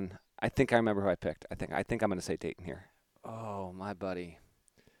 last one. I think I remember who I picked. I think I'm going to say Dayton here. Oh, my buddy.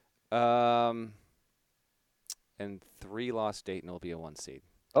 And 3 loss Dayton will be a 1 seed.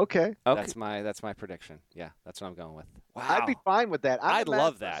 Okay. That's my prediction. Yeah, that's what I'm going with. Wow. I'd be fine with that. I'd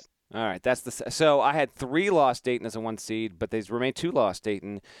love that. All right, so I had 3 lost Dayton as a 1 seed, but they remained 2 lost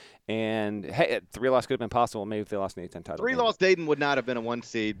Dayton, and hey, 3 lost could have been possible. Maybe if they lost an A-10 title. 3 lost Dayton would not have been a 1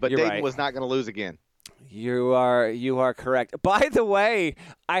 seed, but You're Dayton right. was not going to lose again. You are correct. By the way,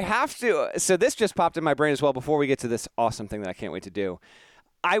 I have to. So this just popped in my brain as well. Before we get to this awesome thing that I can't wait to do,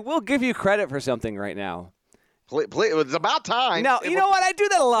 I will give you credit for something right now. Please, it's about time. No, you know what? I do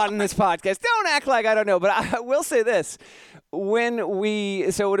that a lot in this podcast. Don't act like I don't know, but I will say this. So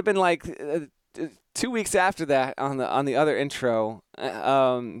it would have been like 2 weeks after that on the other intro.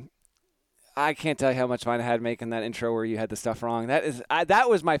 I can't tell you how much fun I had making that intro where you had the stuff wrong. That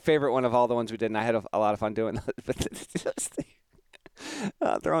was my favorite one of all the ones we did, and I had a lot of fun doing that.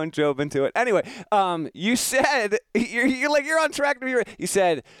 But throwing Job into it. Anyway, you said you're on track to be. You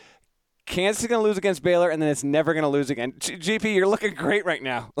said Kansas is going to lose against Baylor, and then it's never going to lose again. GP, you're looking great right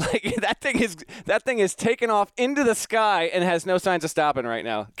now. Like that thing is taken off into the sky and has no signs of stopping right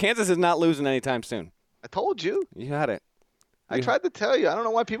now. Kansas is not losing anytime soon. I told you. You had it. I tried to tell you. I don't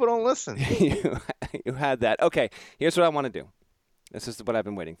know why people don't listen. You had that. Okay, here's what I want to do. This is what I've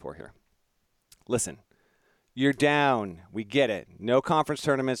been waiting for here. Listen, you're down. We get it. No conference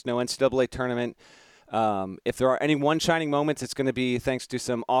tournaments, no NCAA tournament. If there are any one shining moments, it's going to be thanks to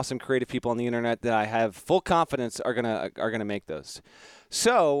some awesome creative people on the internet that I have full confidence are gonna make those.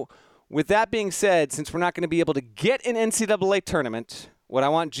 So, with that being said, since we're not going to be able to get an NCAA tournament, what I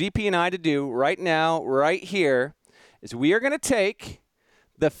want GP and I to do right now, right here, is we are going to take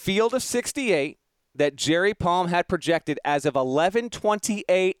the field of 68 that Jerry Palm had projected as of 11:20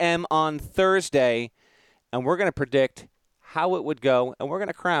 a.m. on Thursday, and we're going to predict how it would go, and we're going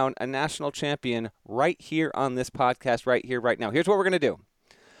to crown a national champion right here on this podcast, right here, right now. Here's what we're going to do.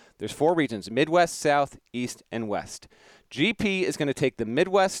 There's 4 regions, Midwest, South, East, and West. GP is going to take the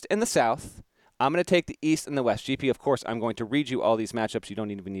Midwest and the South. I'm going to take the East and the West. GP, of course, I'm going to read you all these matchups. You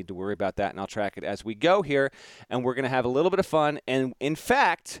don't even need to worry about that, and I'll track it as we go here, and we're going to have a little bit of fun. And, in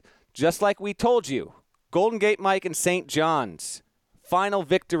fact, just like we told you, Golden Gate Mike and St. John's, final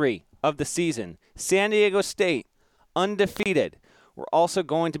victory of the season. San Diego State, undefeated. We're also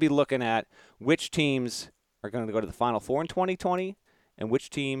going to be looking at which teams are going to go to the Final Four in 2020 and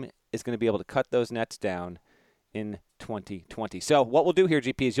which team is going to be able to cut those nets down in 2020. So what we'll do here,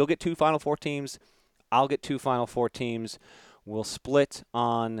 GP, is you'll get 2 Final Four teams. I'll get 2 Final Four teams. We'll split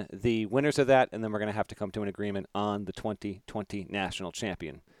on the winners of that, and then we're going to have to come to an agreement on the 2020 national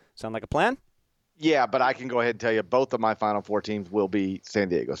champion. Sound like a plan? Yeah, but I can go ahead and tell you both of my Final Four teams will be San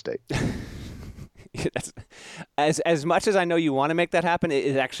Diego State. As much as I know you want to make that happen, it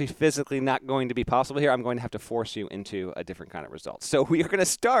is actually physically not going to be possible here. I'm going to have to force you into a different kind of result. So we are going to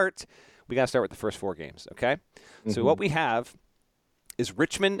start. We got to start with the first 4 games, okay? Mm-hmm. So what we have is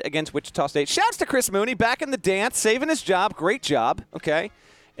Richmond against Wichita State. Shouts to Chris Mooney, back in the dance, saving his job. Great job, okay?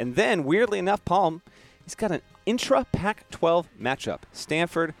 And then, weirdly enough, Palm, he's got an intra-Pac-12 matchup,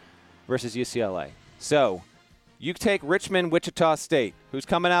 Stanford versus UCLA. So you take Richmond, Wichita State. Who's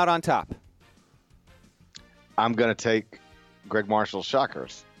coming out on top? I'm going to take Greg Marshall's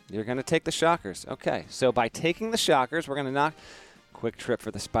Shockers. You're going to take the Shockers. Okay. So by taking the Shockers, we're going to knock. Quick trip for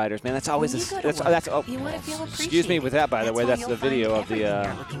the Spiders, man. That's always that's oh, you want to feel excuse me with that, by the way. That's the video of the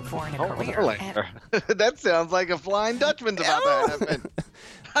that sounds like a Flying Dutchman's about to happen.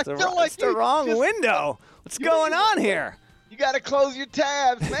 I feel like it's the wrong window. What's going on here? You got to close your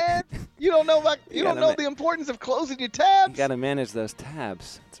tabs, man. You don't know the importance of closing your tabs. You got to manage those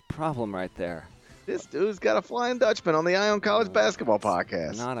tabs. It's a problem right there. This dude's got a Flying Dutchman on the Eye on College Basketball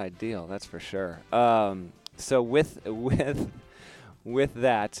podcast. Not ideal, that's for sure. So with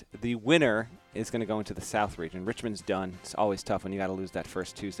that, the winner is going to go into the South region. Richmond's done. It's always tough when you got to lose that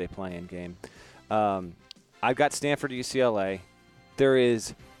first Tuesday play-in game. I've got Stanford, UCLA. There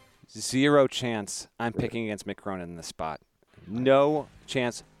is 0 chance I'm picking against Mick Cronin in this spot. No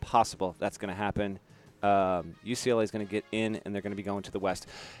chance possible that's going to happen. UCLA is going to get in, and they're going to be going to the West.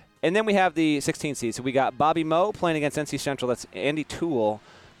 And then we have the 16 seed. So we got Bobby Moe playing against NC Central. That's Andy Toole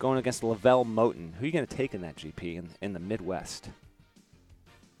going against Lavelle Moten. Who are you going to take in that, GP, in the Midwest?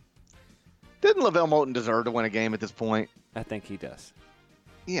 Didn't Lavelle Moten deserve to win a game at this point? I think he does.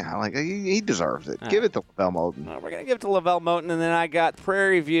 Yeah, like he deserves it. Give it to Lavelle Moten. We're going to give it to Lavelle Moten. And then I got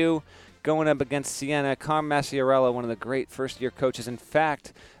Prairie View going up against Siena. Carm Maciarella, one of the great first-year coaches. In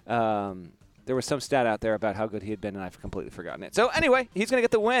fact, there was some stat out there about how good he had been, and I've completely forgotten it. So anyway, he's going to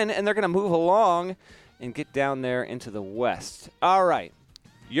get the win, and they're going to move along and get down there into the West. All right.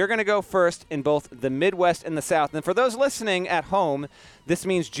 You're going to go first in both the Midwest and the South. And for those listening at home, this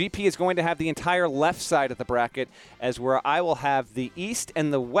means GP is going to have the entire left side of the bracket, as where I will have the East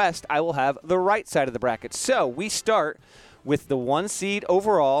and the West, I will have the right side of the bracket. So we start with the 1 seed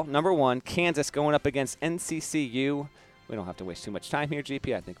overall, number 1, Kansas, going up against NCCU. We don't have to waste too much time here,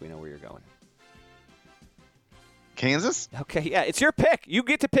 GP. I think we know where you're going. Kansas? Okay, yeah, it's your pick. You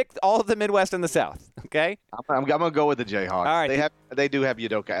get to pick all of the Midwest and the South, okay? I'm going to go with the Jayhawks. All right. They do have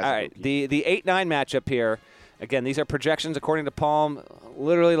Udoka as all right, the 8-9 matchup here. Again, these are projections according to Palm,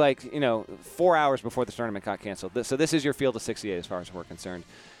 literally 4 hours before the tournament got canceled. So this is your field of 68 as far as we're concerned.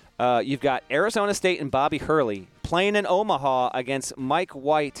 You've got Arizona State and Bobby Hurley playing in Omaha against Mike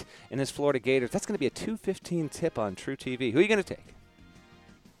White and his Florida Gators. That's going to be a 2:15 tip on True TV. Who are you going to take?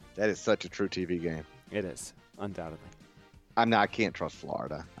 That is such a True TV game. It is, undoubtedly. I can't trust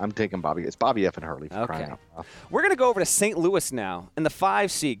Florida. I'm taking Bobby. It's Bobby F. and Hurley for crying out loud. We're going to go over to St. Louis now. In the 5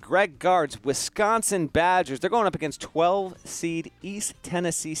 seed, Greg Gard's Wisconsin Badgers. They're going up against 12 seed East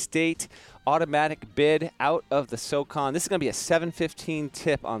Tennessee State. Automatic bid out of the SoCon. This is going to be a 7:15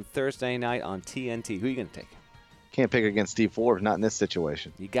 tip on Thursday night on TNT. Who are you going to take? Can't pick against Steve Forbes, not in this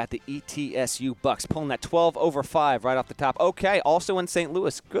situation. You got the ETSU Bucks pulling that 12/5 right off the top. Okay, also in St.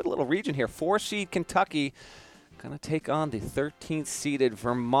 Louis, good little region here. 4 seed Kentucky going to take on the 13th seeded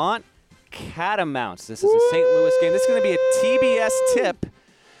Vermont Catamounts. This is a St. Louis game. This is going to be a TBS tip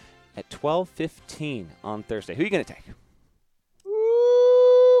at 12:15 on Thursday. Who are you going to take?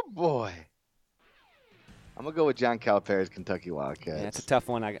 Ooh, boy. I'm going to go with John Calipari's Kentucky Wildcats. Yeah, it's a tough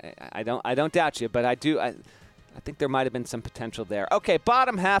one. I don't doubt you, but I think there might have been some potential there. Okay,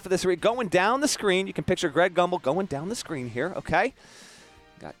 bottom half of this, going down the screen. You can picture Greg Gumbel going down the screen here, okay?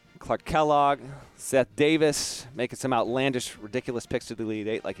 Got Clark Kellogg, Seth Davis, making some outlandish, ridiculous picks to the Elite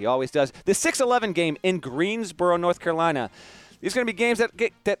Eight like he always does. The 6-11 game in Greensboro, North Carolina. These are going to be games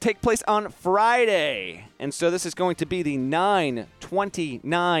that take place on Friday. And so this is going to be the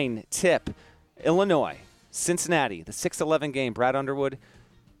 9:29 tip. Illinois, Cincinnati, the 6-11 game. Brad Underwood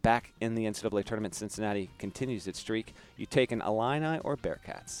back in the NCAA Tournament. Cincinnati continues its streak. You taking Illini or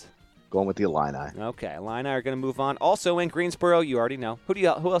Bearcats? Going with the Illini. Okay, Illini are going to move on. Also in Greensboro, you already know. Who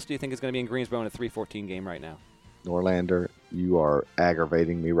else do you think is going to be in Greensboro in a 3-14 game right now? Norlander, you are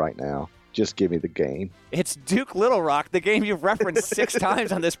aggravating me right now. Just give me the game. It's Duke Little Rock, the game you've referenced 6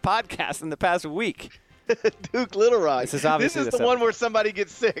 times on this podcast in the past week. Duke Little Rock. This is obviously the one where somebody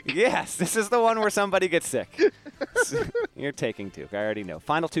gets sick. Yes, this is the one where somebody gets sick. You're taking Duke. I already know.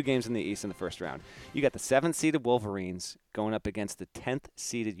 Final 2 games in the East in the first round. You got the 7th-seeded Wolverines going up against the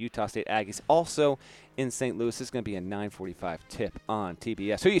 10th-seeded Utah State Aggies. Also in St. Louis, this is going to be a 9:45 tip on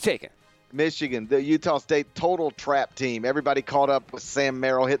TBS. Who are you taking? Michigan, the Utah State total trap team. Everybody caught up with Sam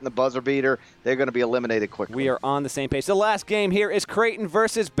Merrill hitting the buzzer beater. They're going to be eliminated quickly. We are on the same page. The last game here is Creighton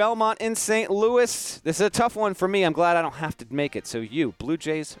versus Belmont in St. Louis. This is a tough one for me. I'm glad I don't have to make it. So you, Blue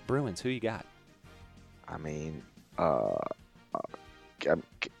Jays, Bruins, who you got? I mean, how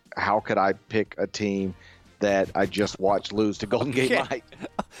could I pick a team that I just watched lose to Golden Gate Mike?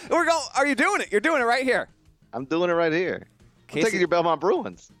 Are you doing it? You're doing it right here. I'm doing it right here. I'm taking your Belmont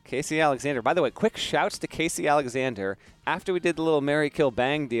Bruins. Casey Alexander. By the way, quick shouts to Casey Alexander. After we did the little Marry Kill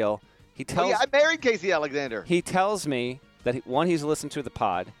Bang deal, I married Casey Alexander. He tells me that, 1, he's listened to the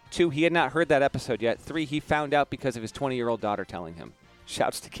pod. 2, he had not heard that episode yet. 3, he found out because of his 20-year-old daughter telling him.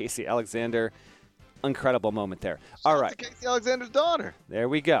 Shouts to Casey Alexander. Incredible moment there. All right. To Casey Alexander's daughter. There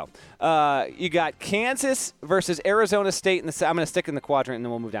we go. You got Kansas versus Arizona State. I'm going to stick in the quadrant, and then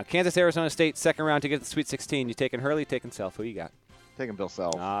we'll move down. Kansas, Arizona State, second round to get to the Sweet 16. You taking Hurley, taking Self. Who you got? Taking Bill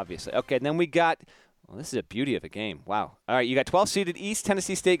Self. Obviously. Okay, and then we got – well, this is a beauty of a game. Wow. All right, you got 12-seeded East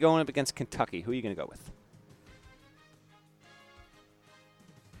Tennessee State going up against Kentucky. Who are you going to go with?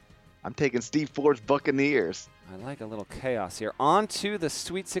 I'm taking Steve Forbes Buccaneers. I like a little chaos here. On to the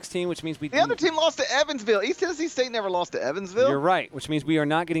Sweet 16, which means the other team lost to Evansville. East Tennessee State never lost to Evansville. You're right, which means we are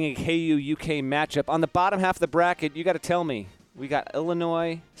not getting a KU-UK matchup. On the bottom half of the bracket, you got to tell me, we got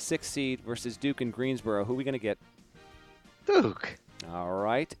Illinois, 6th seed, versus Duke in Greensboro. Who are we going to get? Duke. All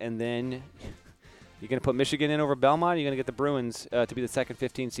right, and then you're going to put Michigan in over Belmont, or you're going to get the Bruins to be the second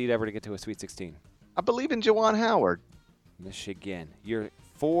 15 seed ever to get to a Sweet 16? I believe in Juwan Howard. Michigan. You're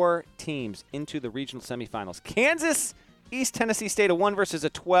 4 teams into the regional semifinals. Kansas, East Tennessee State, a 1 versus a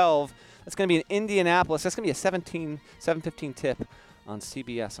 12. That's going to be in Indianapolis. That's going to be a 7:15 tip on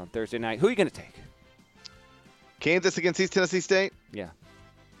CBS on Thursday night. Who are you going to take? Kansas against East Tennessee State? Yeah.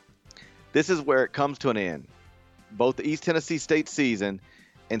 This is where it comes to an end. Both the East Tennessee State season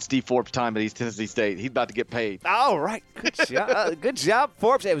and Steve Forbes' time at East Tennessee State. He's about to get paid. All right. Good job. Good job,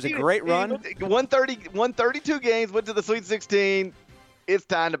 Forbes. It was a great run. 132 games, went to the Sweet 16. It's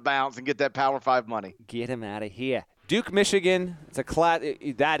time to bounce and get that Power 5 money. Get him out of here. Duke, Michigan.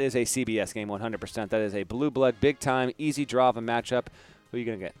 That is a CBS game 100%. That is a blue blood, big time, easy draw of a matchup. Who are you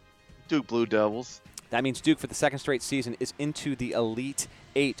going to get? Duke Blue Devils. That means Duke, for the second straight season, is into the Elite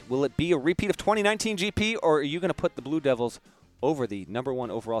Eight. Will it be a repeat of 2019 GP, or are you going to put the Blue Devils over the number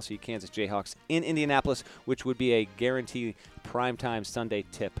 1 overall seed Kansas Jayhawks in Indianapolis, which would be a guaranteed primetime Sunday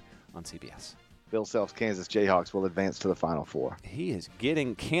tip on CBS? Bill Self's Kansas Jayhawks will advance to the Final Four. He is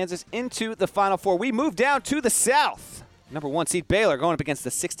getting Kansas into the Final Four. We move down to the South. Number 1 seed Baylor going up against the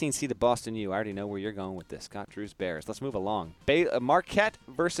 16-seeded Boston U. I already know where you're going with this. Scott Drew's Bears. Let's move along. Marquette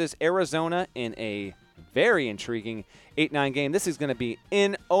versus Arizona in a very intriguing 8-9 game. This is going to be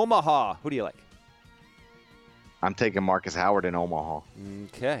in Omaha. Who do you like? I'm taking Marcus Howard in Omaha.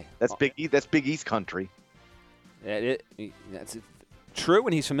 Okay. That's Big East country. That's true,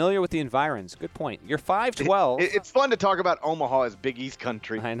 and he's familiar with the environs. Good point. You're 5'12". It's fun to talk about Omaha as Big East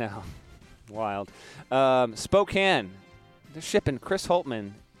country. I know. Wild. Spokane. They're shipping Chris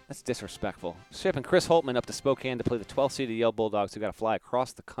Holtmann. That's disrespectful. Shipping Chris Holtmann up to Spokane to play the 12th seeded Yale Bulldogs who got to fly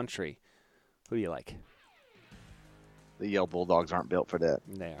across the country. Who do you like? The Yale Bulldogs aren't built for that.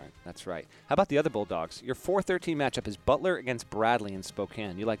 They aren't. That's right. How about the other Bulldogs? Your 4-13 matchup is Butler against Bradley in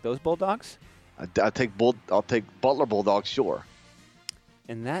Spokane. You like those Bulldogs? I'll take Butler Bulldogs, sure.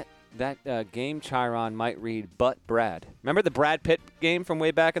 And that game, Chiron, might read Butt Brad. Remember the Brad Pitt game from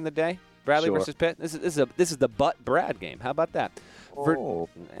way back in the day? Bradley versus Pitt? This is the Butt Brad game. How about that? Oh.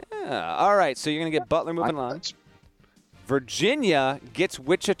 All right, so you're going to get Butler moving on. Virginia gets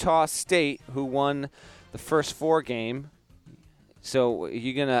Wichita State, who won the first 4 game. So are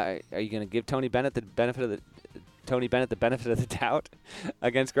you gonna give Tony Bennett the benefit of the doubt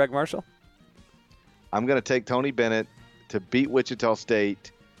against Greg Marshall? I'm going to take Tony Bennett to beat Wichita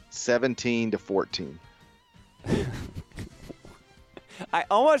State 17-14. I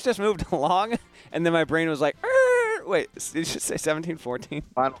almost just moved along, and then my brain was like, wait, did you say 17-14?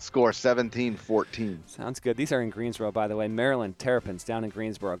 Final score, 17-14. Sounds good. These are in Greensboro, by the way. Maryland Terrapins down in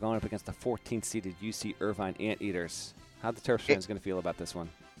Greensboro going up against the 14th-seeded UC Irvine Anteaters. How the Terps fans going to feel about this one?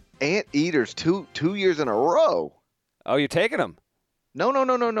 Anteaters, two years in a row. Oh, you're taking them? No.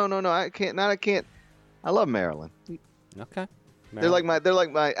 I can't. I love Maryland. Okay. Maryland. They're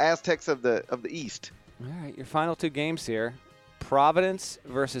like my Aztecs of the East. All right, your final 2 games here. Providence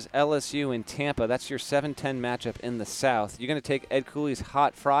versus LSU in Tampa. That's your 7-10 matchup in the South. You're going to take Ed Cooley's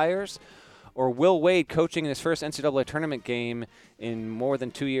Hot Friars or Will Wade coaching in his first NCAA tournament game in more than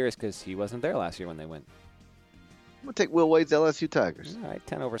 2 years because he wasn't there last year when they went. I'm going to take Will Wade's LSU Tigers. All right,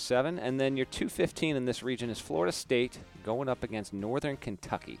 10/7. And then your 2-15 in this region is Florida State going up against Northern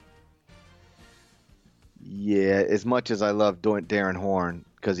Kentucky. Yeah, as much as I love Darren Horn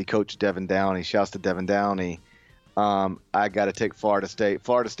because he coached Devin Downey, shouts to Devin Downey, I got to take Florida State.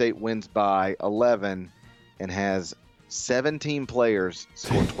 Florida State wins by 11 and has 17 players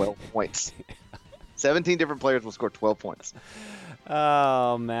score 12 points. 17 different players will score 12 points.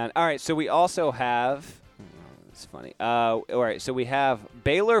 Oh, man. All right, so we also have it's funny. All right, so we have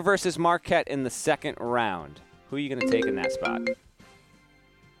Baylor versus Marquette in the second round. Who are you going to take in that spot?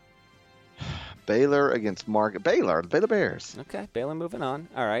 Baylor against Marquette. Baylor Bears. Okay, Baylor moving on.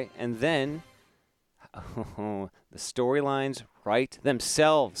 All right, and then the storylines write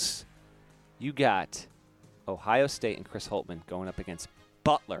themselves. You got Ohio State and Chris Holtmann going up against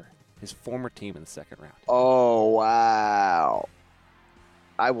Butler, his former team in the second round. Oh, wow.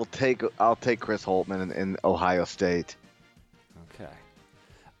 I'll take Chris Holtmann in Ohio State. Okay.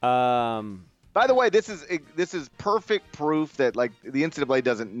 By the way, this is perfect proof that like the NCAA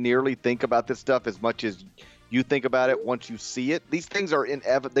doesn't nearly think about this stuff as much as you think about it once you see it. These things are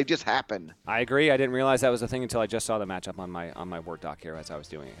inevitable. They just happen. I agree. I didn't realize that was a thing until I just saw the matchup on my Word doc here as I was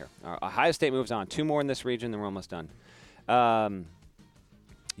doing it here. Ohio State moves on. 2 more in this region, then we're almost done.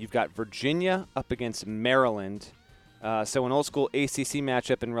 You've got Virginia up against Maryland. So an old-school ACC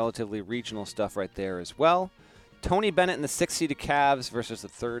matchup and relatively regional stuff right there as well. Tony Bennett and the 6th-seeded Cavs versus the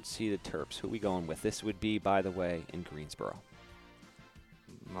 3rd-seeded Terps. Who are we going with? This would be, by the way, in Greensboro.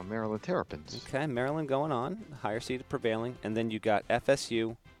 My Maryland Terrapins. Okay, Maryland going on. Higher seeded prevailing. And then you got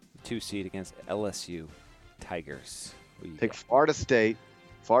FSU, 2 seed against LSU Tigers. Take Florida State.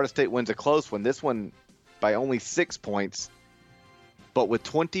 Florida State wins a close one. This one by only 6 points, but with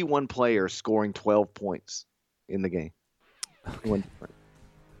 21 players scoring 12 points in the game. Okay.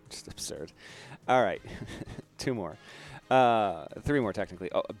 Just absurd. All right. 2 more. 3 more, technically.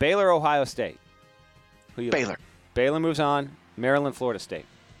 Baylor, Ohio State. Who you Baylor. Like? Baylor moves on. Maryland, Florida State.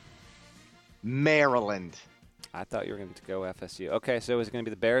 Maryland. I thought you were going to go FSU. Okay, so is it going to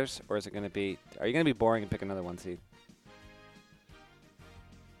be the Bears, or is it going to be – are you going to be boring and pick another 1 seed?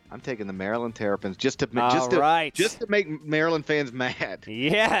 I'm taking the Maryland Terrapins just to make Maryland fans mad.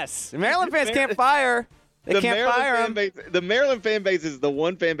 Yes. Maryland fans can't fire. They can't fire him. The Maryland fan base is the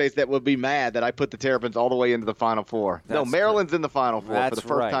one fan base that would be mad that I put the Terrapins all the way into the Final Four. No, Maryland's in the Final Four for the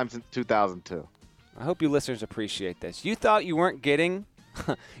first time since 2002. I hope you listeners appreciate this. You thought you weren't getting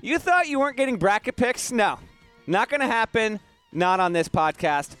bracket picks? No. Not going to happen. Not on this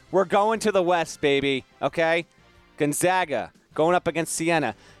podcast. We're going to the West, baby. Okay? Gonzaga going up against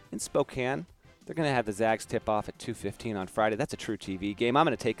Siena in Spokane. They're going to have the Zags tip off at 2:15 on Friday. That's a true TV game. I'm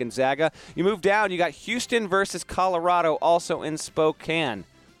going to take Gonzaga. You move down. You got Houston versus Colorado also in Spokane.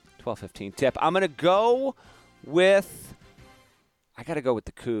 12:15 tip. I'm going to go with – I got to go with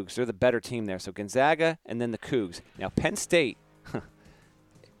the Cougs. They're the better team there. So Gonzaga and then the Cougs. Now, Penn State,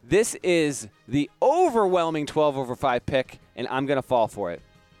 this is the overwhelming 12/5 pick, and I'm going to fall for it,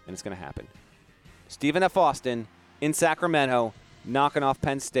 and it's going to happen. Stephen F. Austin in Sacramento knocking off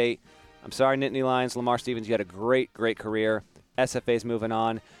Penn State. I'm sorry, Nittany Lions, Lamar Stevens, you had a great, great career. SFA's moving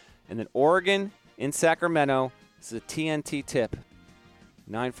on. And then Oregon in Sacramento. This is a TNT tip.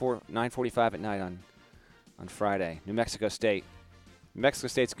 9:45 at night on Friday. New Mexico State. New Mexico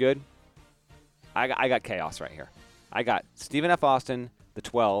State's good. I got chaos right here. I got Stephen F. Austin, the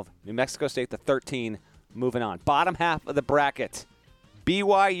 12. New Mexico State, the 13. Moving on. Bottom half of the bracket.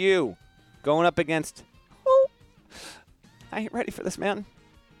 BYU going up against I ain't ready for this, man.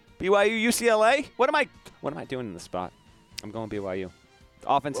 BYU, UCLA? What am I doing in this spot? I'm going BYU. The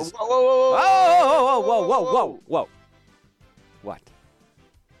offense is... Whoa. What?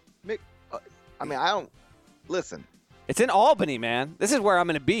 Mick, I don't... Listen. It's in Albany, man. This is where I'm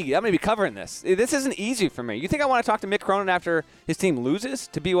going to be. I'm going to be covering this. This isn't easy for me. You think I want to talk to Mick Cronin after his team loses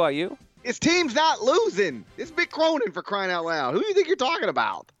to BYU? His team's not losing. It's Mick Cronin, for crying out loud. Who do you think you're talking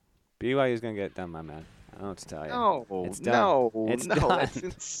about? BYU's going to get it done, my man. I don't know what to tell you. No, it's done. It's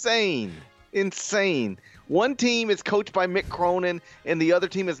insane. One team is coached by Mick Cronin, and the other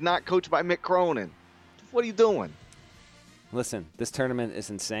team is not coached by Mick Cronin. What are you doing? Listen, this tournament is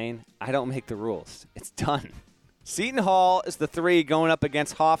insane. I don't make the rules. It's done. Seton Hall is the 3 going up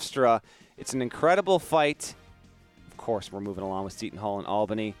against Hofstra. It's an incredible fight. Of course, we're moving along with Seton Hall and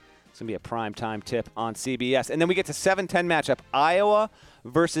Albany. It's going to be a primetime tip on CBS. And then we get to 7-10 matchup, Iowa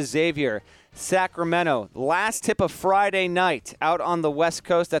versus Xavier. Sacramento, last tip of Friday night out on the West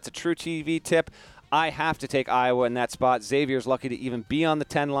Coast. That's a true TV tip. I have to take Iowa in that spot. Xavier's lucky to even be on the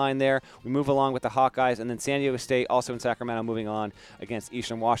 10 line there. We move along with the Hawkeyes, and then San Diego State, also in Sacramento, moving on against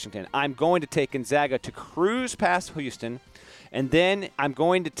Eastern Washington. I'm going to take Gonzaga to cruise past Houston, and then I'm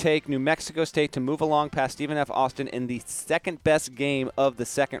going to take New Mexico State to move along past Stephen F. Austin in the second-best game of the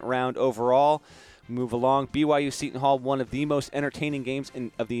second round overall. Move along. BYU Seton Hall, one of the most entertaining games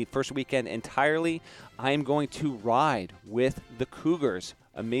of the first weekend entirely. I am going to ride with the Cougars.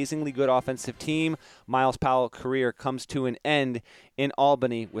 Amazingly good offensive team. Miles Powell's career comes to an end in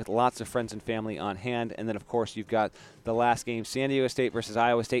Albany with lots of friends and family on hand. And then, of course, you've got the last game, San Diego State versus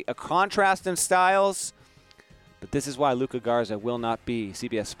Iowa State. A contrast in styles, but this is why Luka Garza will not be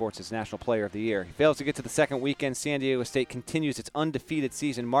CBS Sports' National Player of the Year. He fails to get to the second weekend. San Diego State continues its undefeated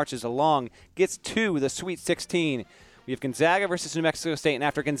season, marches along, gets to the Sweet 16. We have Gonzaga versus New Mexico State, and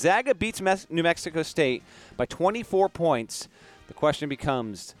after Gonzaga beats New Mexico State by 24 points, the question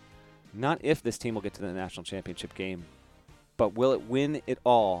becomes not if this team will get to the national championship game, but will it win it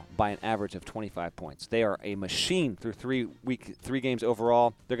all by an average of 25 points? They are a machine through 3 games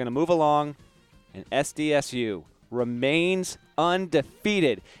overall. They're going to move along, and SDSU remains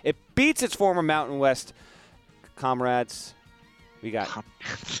undefeated. It beats its former Mountain West comrades. We got,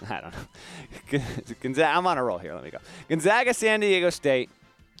 I don't know. Gonzaga, I'm on a roll here. Let me go. Gonzaga, San Diego State.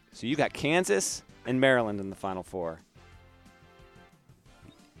 So you got Kansas and Maryland in the Final Four.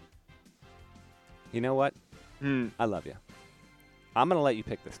 You know what? I love you. I'm going to let you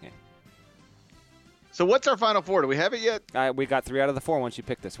pick this game. So what's our Final Four? Do we have it yet? We got 3 out of the 4 once you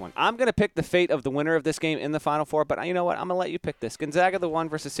pick this one. I'm going to pick the fate of the winner of this game in the Final Four, but you know what? I'm going to let you pick this. Gonzaga the 1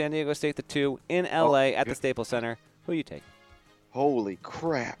 versus San Diego State the 2 in L.A. at the Staples Center. Who you take? Holy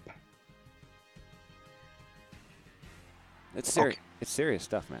crap. It's serious. Okay. It's serious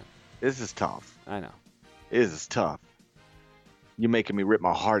stuff, man. This is tough. I know. This is tough. You're making me rip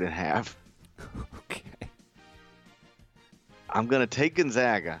my heart in half. Okay. I'm going to take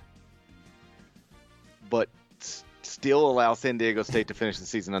Gonzaga, but still allow San Diego State to finish the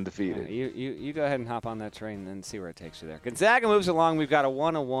season undefeated. Yeah, you go ahead and hop on that train and see where it takes you there. Gonzaga moves along. We've got a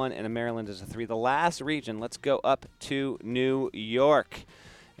 1-1 and a Maryland is a 3. The last region, let's go up to New York.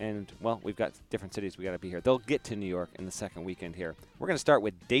 And, well, we've got different cities we got to be here. They'll get to New York in the second weekend here. We're going to start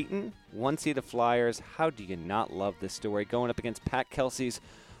with Dayton, 1 seed of Flyers. How do you not love this story? Going up against Pat Kelsey's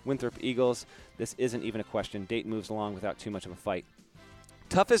Winthrop Eagles. This isn't even a question. Dayton moves along without too much of a fight.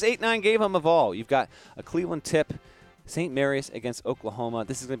 toughest 8-9 game of all. You've got a Cleveland tip, St. Mary's against Oklahoma.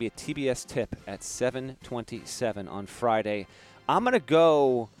 This is going to be a TBS tip at 7:27 on Friday. I'm going to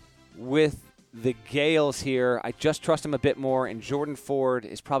go with the Gales here. I just trust him a bit more, and Jordan Ford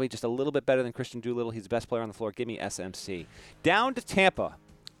is probably just a little bit better than Christian Doolittle. He's the best player on the floor. Give me SMC. Down to Tampa,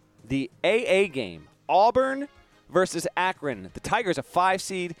 the AA game. Auburn versus Akron. The Tigers a 5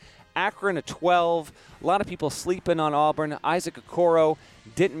 seed, Akron a 12. A lot of people sleeping on Auburn. Isaac Okoro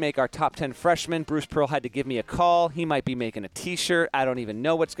didn't make our top 10 freshman. Bruce Pearl had to give me a call. He might be making a T-shirt. I don't even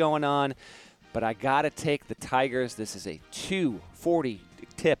know what's going on. But I got to take the Tigers. This is a 2:40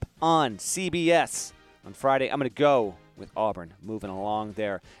 tip on CBS on Friday. I'm going to go with Auburn moving along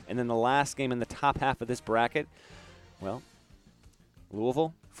there. And then the last game in the top half of this bracket, well,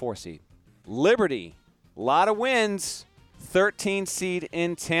 Louisville, 4 seed. Liberty, a lot of wins, 13 seed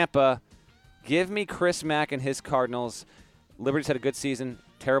in Tampa. Give me Chris Mack and his Cardinals. Liberty's had a good season,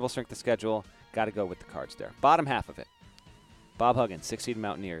 terrible strength of schedule. Got to go with the Cards there. Bottom half of it, Bob Huggins, 6 seed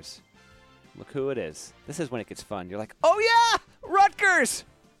Mountaineers. Look who it is. This is when it gets fun. You're like, oh, yeah, Rutgers.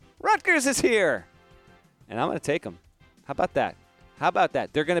 Rutgers is here. And I'm going to take them. How about that? How about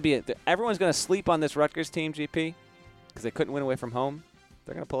that? They're going to be – everyone's going to sleep on this Rutgers team, GP, because they couldn't win away from home.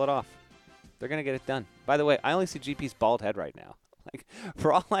 They're going to pull it off. They're going to get it done. By the way, I only see GP's bald head right now. Like,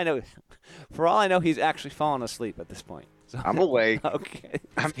 for all I know, he's actually fallen asleep at this point. So, I'm awake. Okay.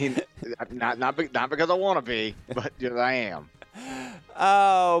 I mean, not because I want to be, but I am.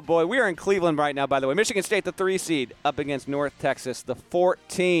 Oh, boy. We are in Cleveland right now, by the way. Michigan State, the 3 seed, up against North Texas, the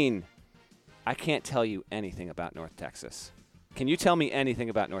 14. I can't tell you anything about North Texas. Can you tell me anything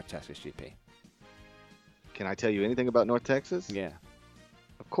about North Texas, GP? Can I tell you anything about North Texas? Yeah.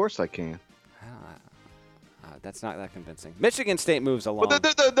 Of course I can. That's not that convincing. Michigan State moves along. Well,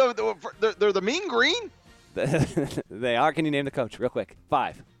 they're the mean green? They are. Can you name the coach real quick?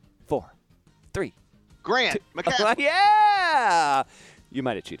 5, 4, 3. Grant McCaffrey. Yeah! You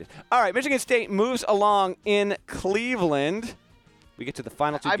might have cheated. All right, Michigan State moves along in Cleveland. We get to the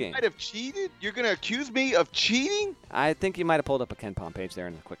final 2 games. I might have cheated? You're going to accuse me of cheating? I think you might have pulled up a Ken Pom page there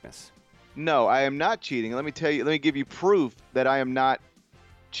in the quickness. No, I am not cheating. Let me give you proof that I am not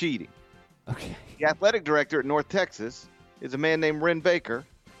cheating. Okay. The athletic director at North Texas is a man named Ren Baker,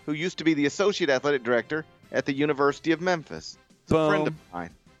 who used to be the associate athletic director at the University of Memphis. He's a friend of mine.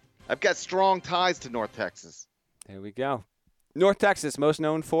 I've got strong ties to North Texas. There we go. North Texas, most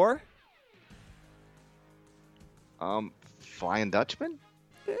known for? Flying Dutchman?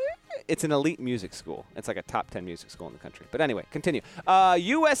 It's an elite music school. It's like a top 10 music school in the country. But anyway, continue.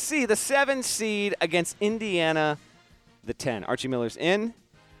 USC, the 7 seed against Indiana, the 10. Archie Miller's in.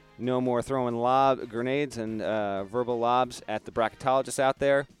 No more throwing grenades and verbal lobs at the bracketologists out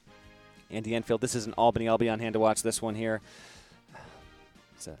there. Andy Enfield, this is an Albany. I'll be on hand to watch this one here.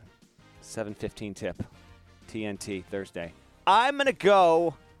 It's a 7:15 tip. TNT Thursday. I'm going to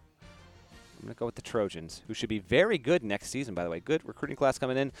go with the Trojans, who should be very good next season, by the way. Good recruiting class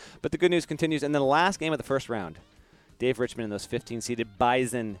coming in. But the good news continues. And then the last game of the first round, Dave Richmond and those 15-seeded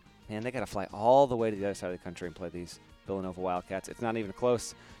Bison. Man, they got to fly all the way to the other side of the country and play these Villanova Wildcats. It's not even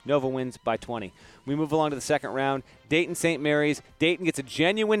close. Nova wins by 20. We move along to the second round. Dayton St. Mary's. Dayton gets a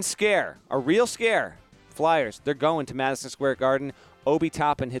genuine scare, a real scare. Flyers, they're going to Madison Square Garden. Obi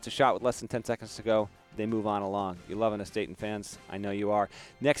Toppin hits a shot with less than 10 seconds to go. They move on along. You loving us, Dayton fans? I know you are.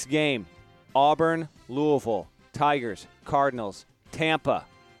 Next game, Auburn, Louisville, Tigers, Cardinals, Tampa.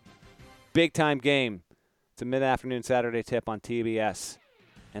 Big-time game. It's a mid-afternoon Saturday tip on TBS.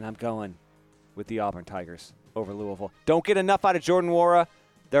 And I'm going with the Auburn Tigers over Louisville. Don't get enough out of Jordan Nwora.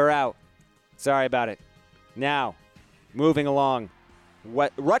 They're out. Sorry about it. Now, moving along.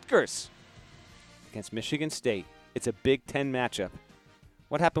 Rutgers against Michigan State. It's a Big Ten matchup.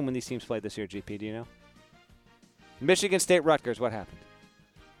 What happened when these teams played this year, GP? Do you know? Michigan State, Rutgers, what happened?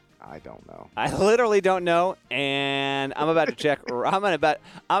 I don't know. I literally don't know, and I'm about to check. I'm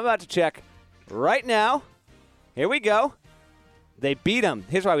about to check right now. Here we go. They beat them.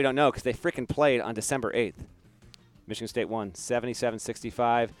 Here's why we don't know, because they freaking played on December 8th. Michigan State won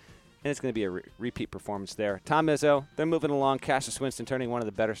 77-65, and it's going to be a repeat performance there. Tom Izzo, they're moving along. Cassius Winston turning one of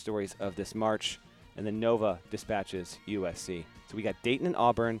the better stories of this March, and then Nova dispatches USC. So we got Dayton and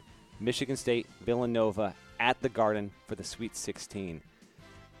Auburn, Michigan State, Villanova at the Garden for the Sweet 16.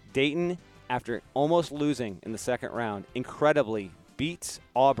 Dayton, after almost losing in the second round, incredibly beats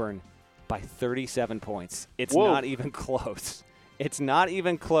Auburn by 37 points. It's not even close. It's not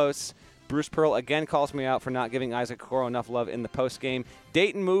even close. Bruce Pearl again calls me out for not giving Isaac Okoro enough love in the postgame.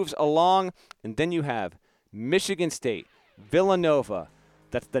 Dayton moves along, and then you have Michigan State, Villanova.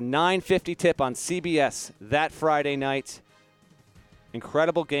 That's the 9:50 tip on CBS that Friday night.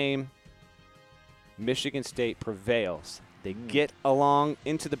 Incredible game. Michigan State prevails. They get along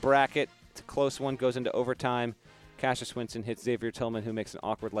into the bracket. It's a close one, goes into overtime. Cassius Winston hits Xavier Tillman, who makes an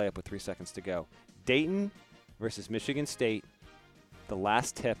awkward layup with 3 seconds to go. Dayton versus Michigan State, the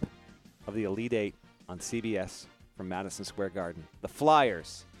last tip of the Elite Eight on CBS from Madison Square Garden. The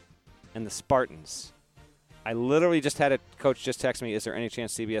Flyers and the Spartans. I literally just had a coach just text me, is there any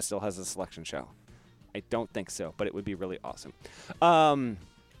chance CBS still has a selection show? I don't think so, but it would be really awesome.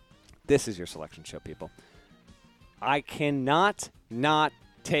 This is your selection show, people. I cannot not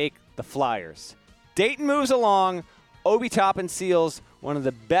take the Flyers. Dayton moves along. Obi Toppin seals one of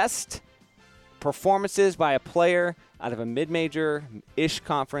the best performances by a player out of a mid-major-ish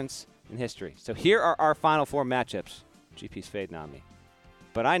conference in history. So here are our Final Four matchups. GP's fading on me.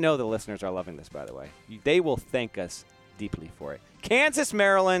 But I know the listeners are loving this, by the way. They will thank us deeply for it. Kansas,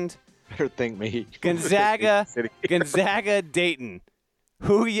 Maryland. Better thank me. Gonzaga, Dayton.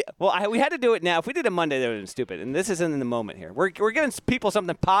 We had to do it now. If we did it Monday, that would have been stupid. And this isn't in the moment here. We're giving people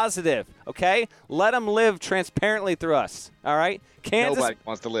something positive, okay? Let them live transparently through us, all right? Nobody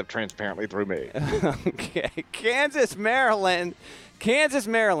wants to live transparently through me. Okay. Kansas, Maryland,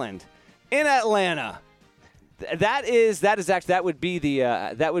 in Atlanta. That would be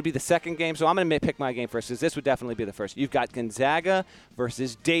the second game. So I'm going to pick my game first, because this would definitely be the first. You've got Gonzaga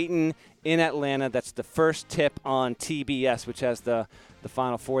versus Dayton in Atlanta. That's the first tip on TBS, which has the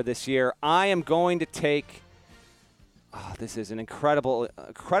Final Four this year. I am going to take. This is an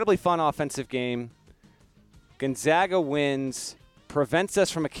incredibly fun offensive game. Gonzaga wins, prevents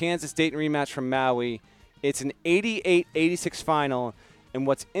us from a Kansas-Dayton rematch from Maui. It's an 88-86 final. And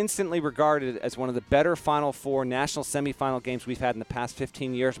what's instantly regarded as one of the better Final Four national semifinal games we've had in the past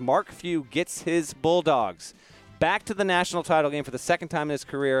 15 years. Mark Few gets his Bulldogs back to the national title game for the second time in his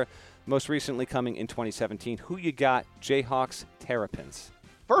career, most recently coming in 2017. Who you got, Jayhawks, Terrapins?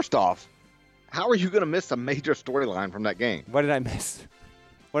 First off, how are you going to miss a major storyline from that game? What did I miss?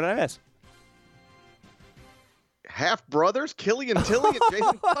 Half-brothers, Killian Tilly and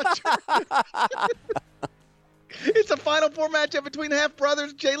Jalen Crutcher. It's a Final Four matchup between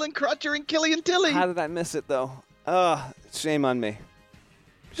half-brothers Jalen Crutcher and Killian Tilly. How did I miss it, though? Shame on me.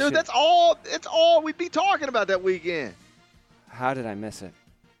 Dude, that's all we'd be talking about that weekend. How did I miss it?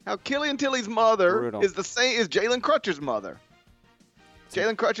 How Killian Tilly's mother is the same as Jalen Crutcher's mother.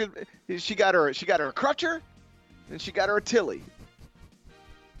 Jalen Crutcher, she got her a Crutcher, and she got her a Tilly.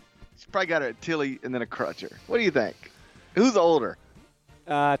 She probably got her a Tilly and then a Crutcher. What do you think? Who's older?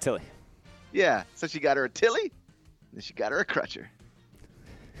 Tilly. Yeah, so she got her a Tilly, and she got her a Crutcher.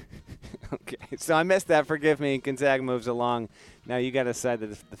 Okay, so I missed that. Forgive me. Gonzaga moves along. Now you got to decide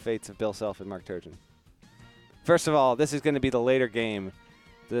the fates of Bill Self and Mark Turgeon. First of all, this is going to be the later game.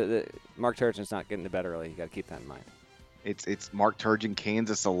 The Mark Turgeon's not getting to bed early. You got to keep that in mind. It's Mark Turgeon,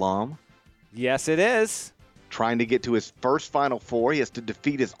 Kansas alum. Yes, it is. Trying to get to his first Final Four. He has to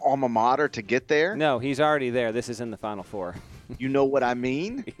defeat his alma mater to get there. No, he's already there. This is in the Final Four. You know what I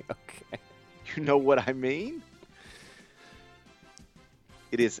mean? Okay. You know what I mean?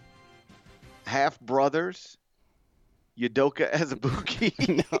 It is half-brothers, Udoka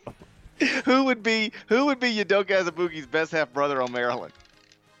Azubuike. No. Who would be Udoka Azubuike's best half-brother on Maryland?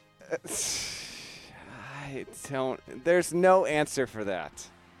 There's no answer for that.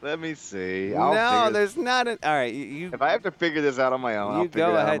 Let me see. There's not an. All right, if I have to figure this out on my own, you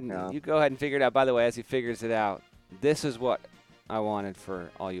go ahead and figure it out. By the way, as he figures it out, this is what I wanted for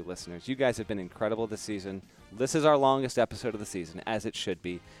all you listeners. You guys have been incredible this season. This is our longest episode of the season, as it should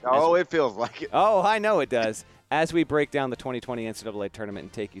be. It feels like it. Oh, I know it does. As we break down the 2020 NCAA Tournament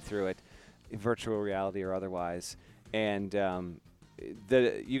and take you through it, virtual reality or otherwise, and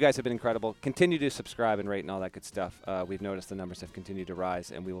you guys have been incredible. Continue to subscribe and rate and all that good stuff. We've noticed the numbers have continued to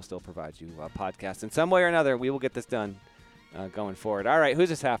rise, and we will still provide you podcasts in some way or another. We will get this done going forward. All right, who's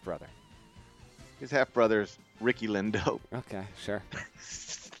his half-brother? His half-brother's Ricky Lindo. Okay, sure.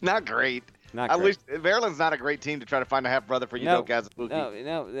 Not great. I wish Maryland's not a great team to try to find a half-brother for Udoka Azubuike.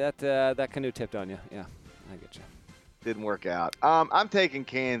 No, that canoe tipped on you. Yeah, I get you. Didn't work out. I'm taking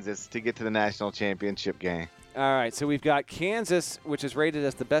Kansas to get to the national championship game. All right, so we've got Kansas, which is rated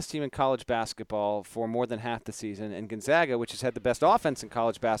as the best team in college basketball for more than half the season, and Gonzaga, which has had the best offense in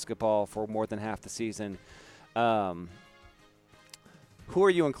college basketball for more than half the season. Who are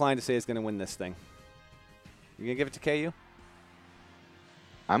you inclined to say is going to win this thing? You going to give it to KU?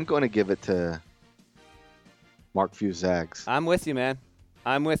 I'm going to give it to Mark Few Zags. I'm with you, man.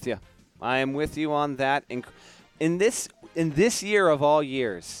 I'm with you. I am with you on that. In this year of all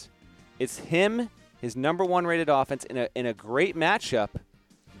years, it's him, his number one rated offense, in a great matchup,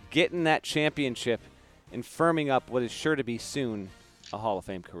 getting that championship and firming up what is sure to be soon a Hall of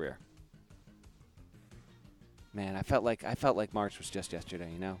Fame career. Man, I felt like March was just yesterday,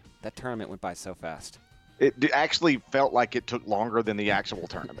 you know? That tournament went by so fast. It actually felt like it took longer than the actual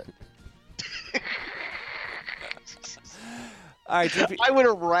tournament. All right, I would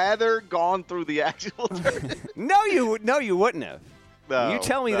have rather gone through the actual tournament. No, you wouldn't have. No, you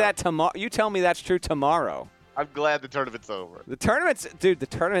tell me that tomorrow. You tell me that's true tomorrow. I'm glad the tournament's over.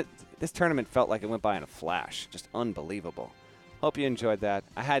 This tournament felt like it went by in a flash. Just unbelievable. Hope you enjoyed that.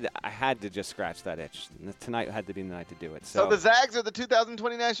 I had to just scratch that itch. Tonight had to be the night to do it. So the Zags are the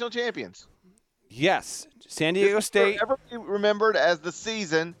 2020 national champions. Yes, San Diego State. Forever be remembered as the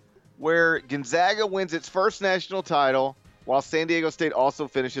season where Gonzaga wins its first national title, while San Diego State also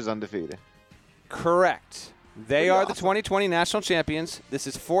finishes undefeated. Correct. They are awesome. the 2020 national champions. This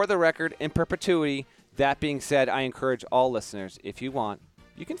is for the record in perpetuity. That being said, I encourage all listeners, if you want,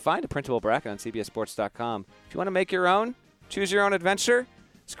 you can find a printable bracket on cbssports.com. If you want to make your own, choose your own adventure,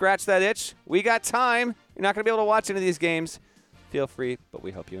 scratch that itch. We got time. You're not going to be able to watch any of these games. Feel free, but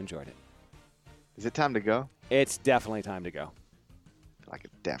we hope you enjoyed it. Is it time to go? It's definitely time to go. Like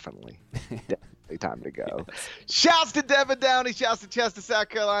it definitely time to go. Yes. Shouts to Devin Downey. Shouts to Chester, South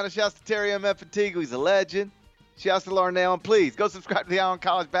Carolina. Shouts to Terry M. Fatigue. He's a legend. Shouts to Larnell. And please go subscribe to the Eye on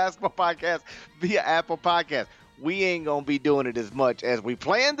College Basketball Podcast via Apple Podcasts. We ain't going to be doing it as much as we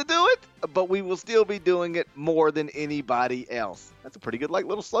plan to do it, but we will still be doing it more than anybody else. That's a pretty good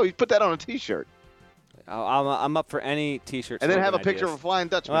little slow. You put that on a T-shirt. I'm up for any T-shirt. And then have a picture ideas. of a Flying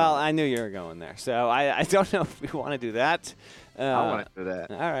Dutchman. Well, I knew you were going there, so I don't know if we want to do that. I want to do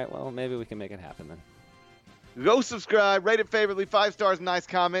that. All right, well, maybe we can make it happen then. Go subscribe, rate it favorably, 5 stars, nice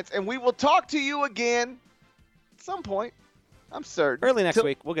comments, and we will talk to you again at some point. I'm certain. Early next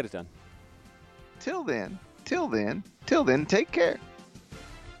week, we'll get it done. Till then, take care.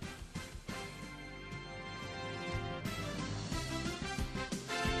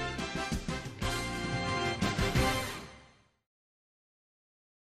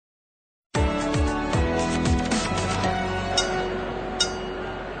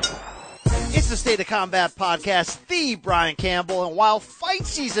 It's the State of Combat Podcast, the Brian Campbell, and while fight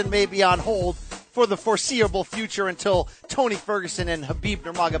season may be on hold for the foreseeable future until Tony Ferguson and Khabib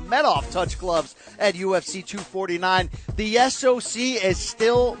Nurmagomedov touch gloves at UFC 249, the SOC is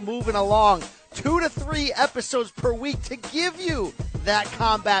still moving along. 2 to 3 episodes per week to give you that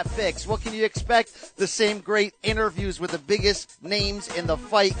combat fix. What can you expect? The same great interviews with the biggest names in the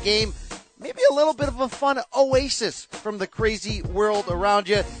fight game. Maybe a little bit of a fun oasis from the crazy world around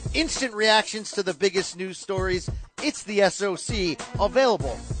you. Instant reactions to the biggest news stories. It's the SOC,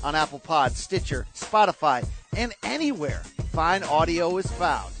 available on Apple Pod, Stitcher, Spotify, and anywhere fine audio is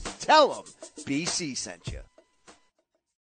found. Tell them BC sent you.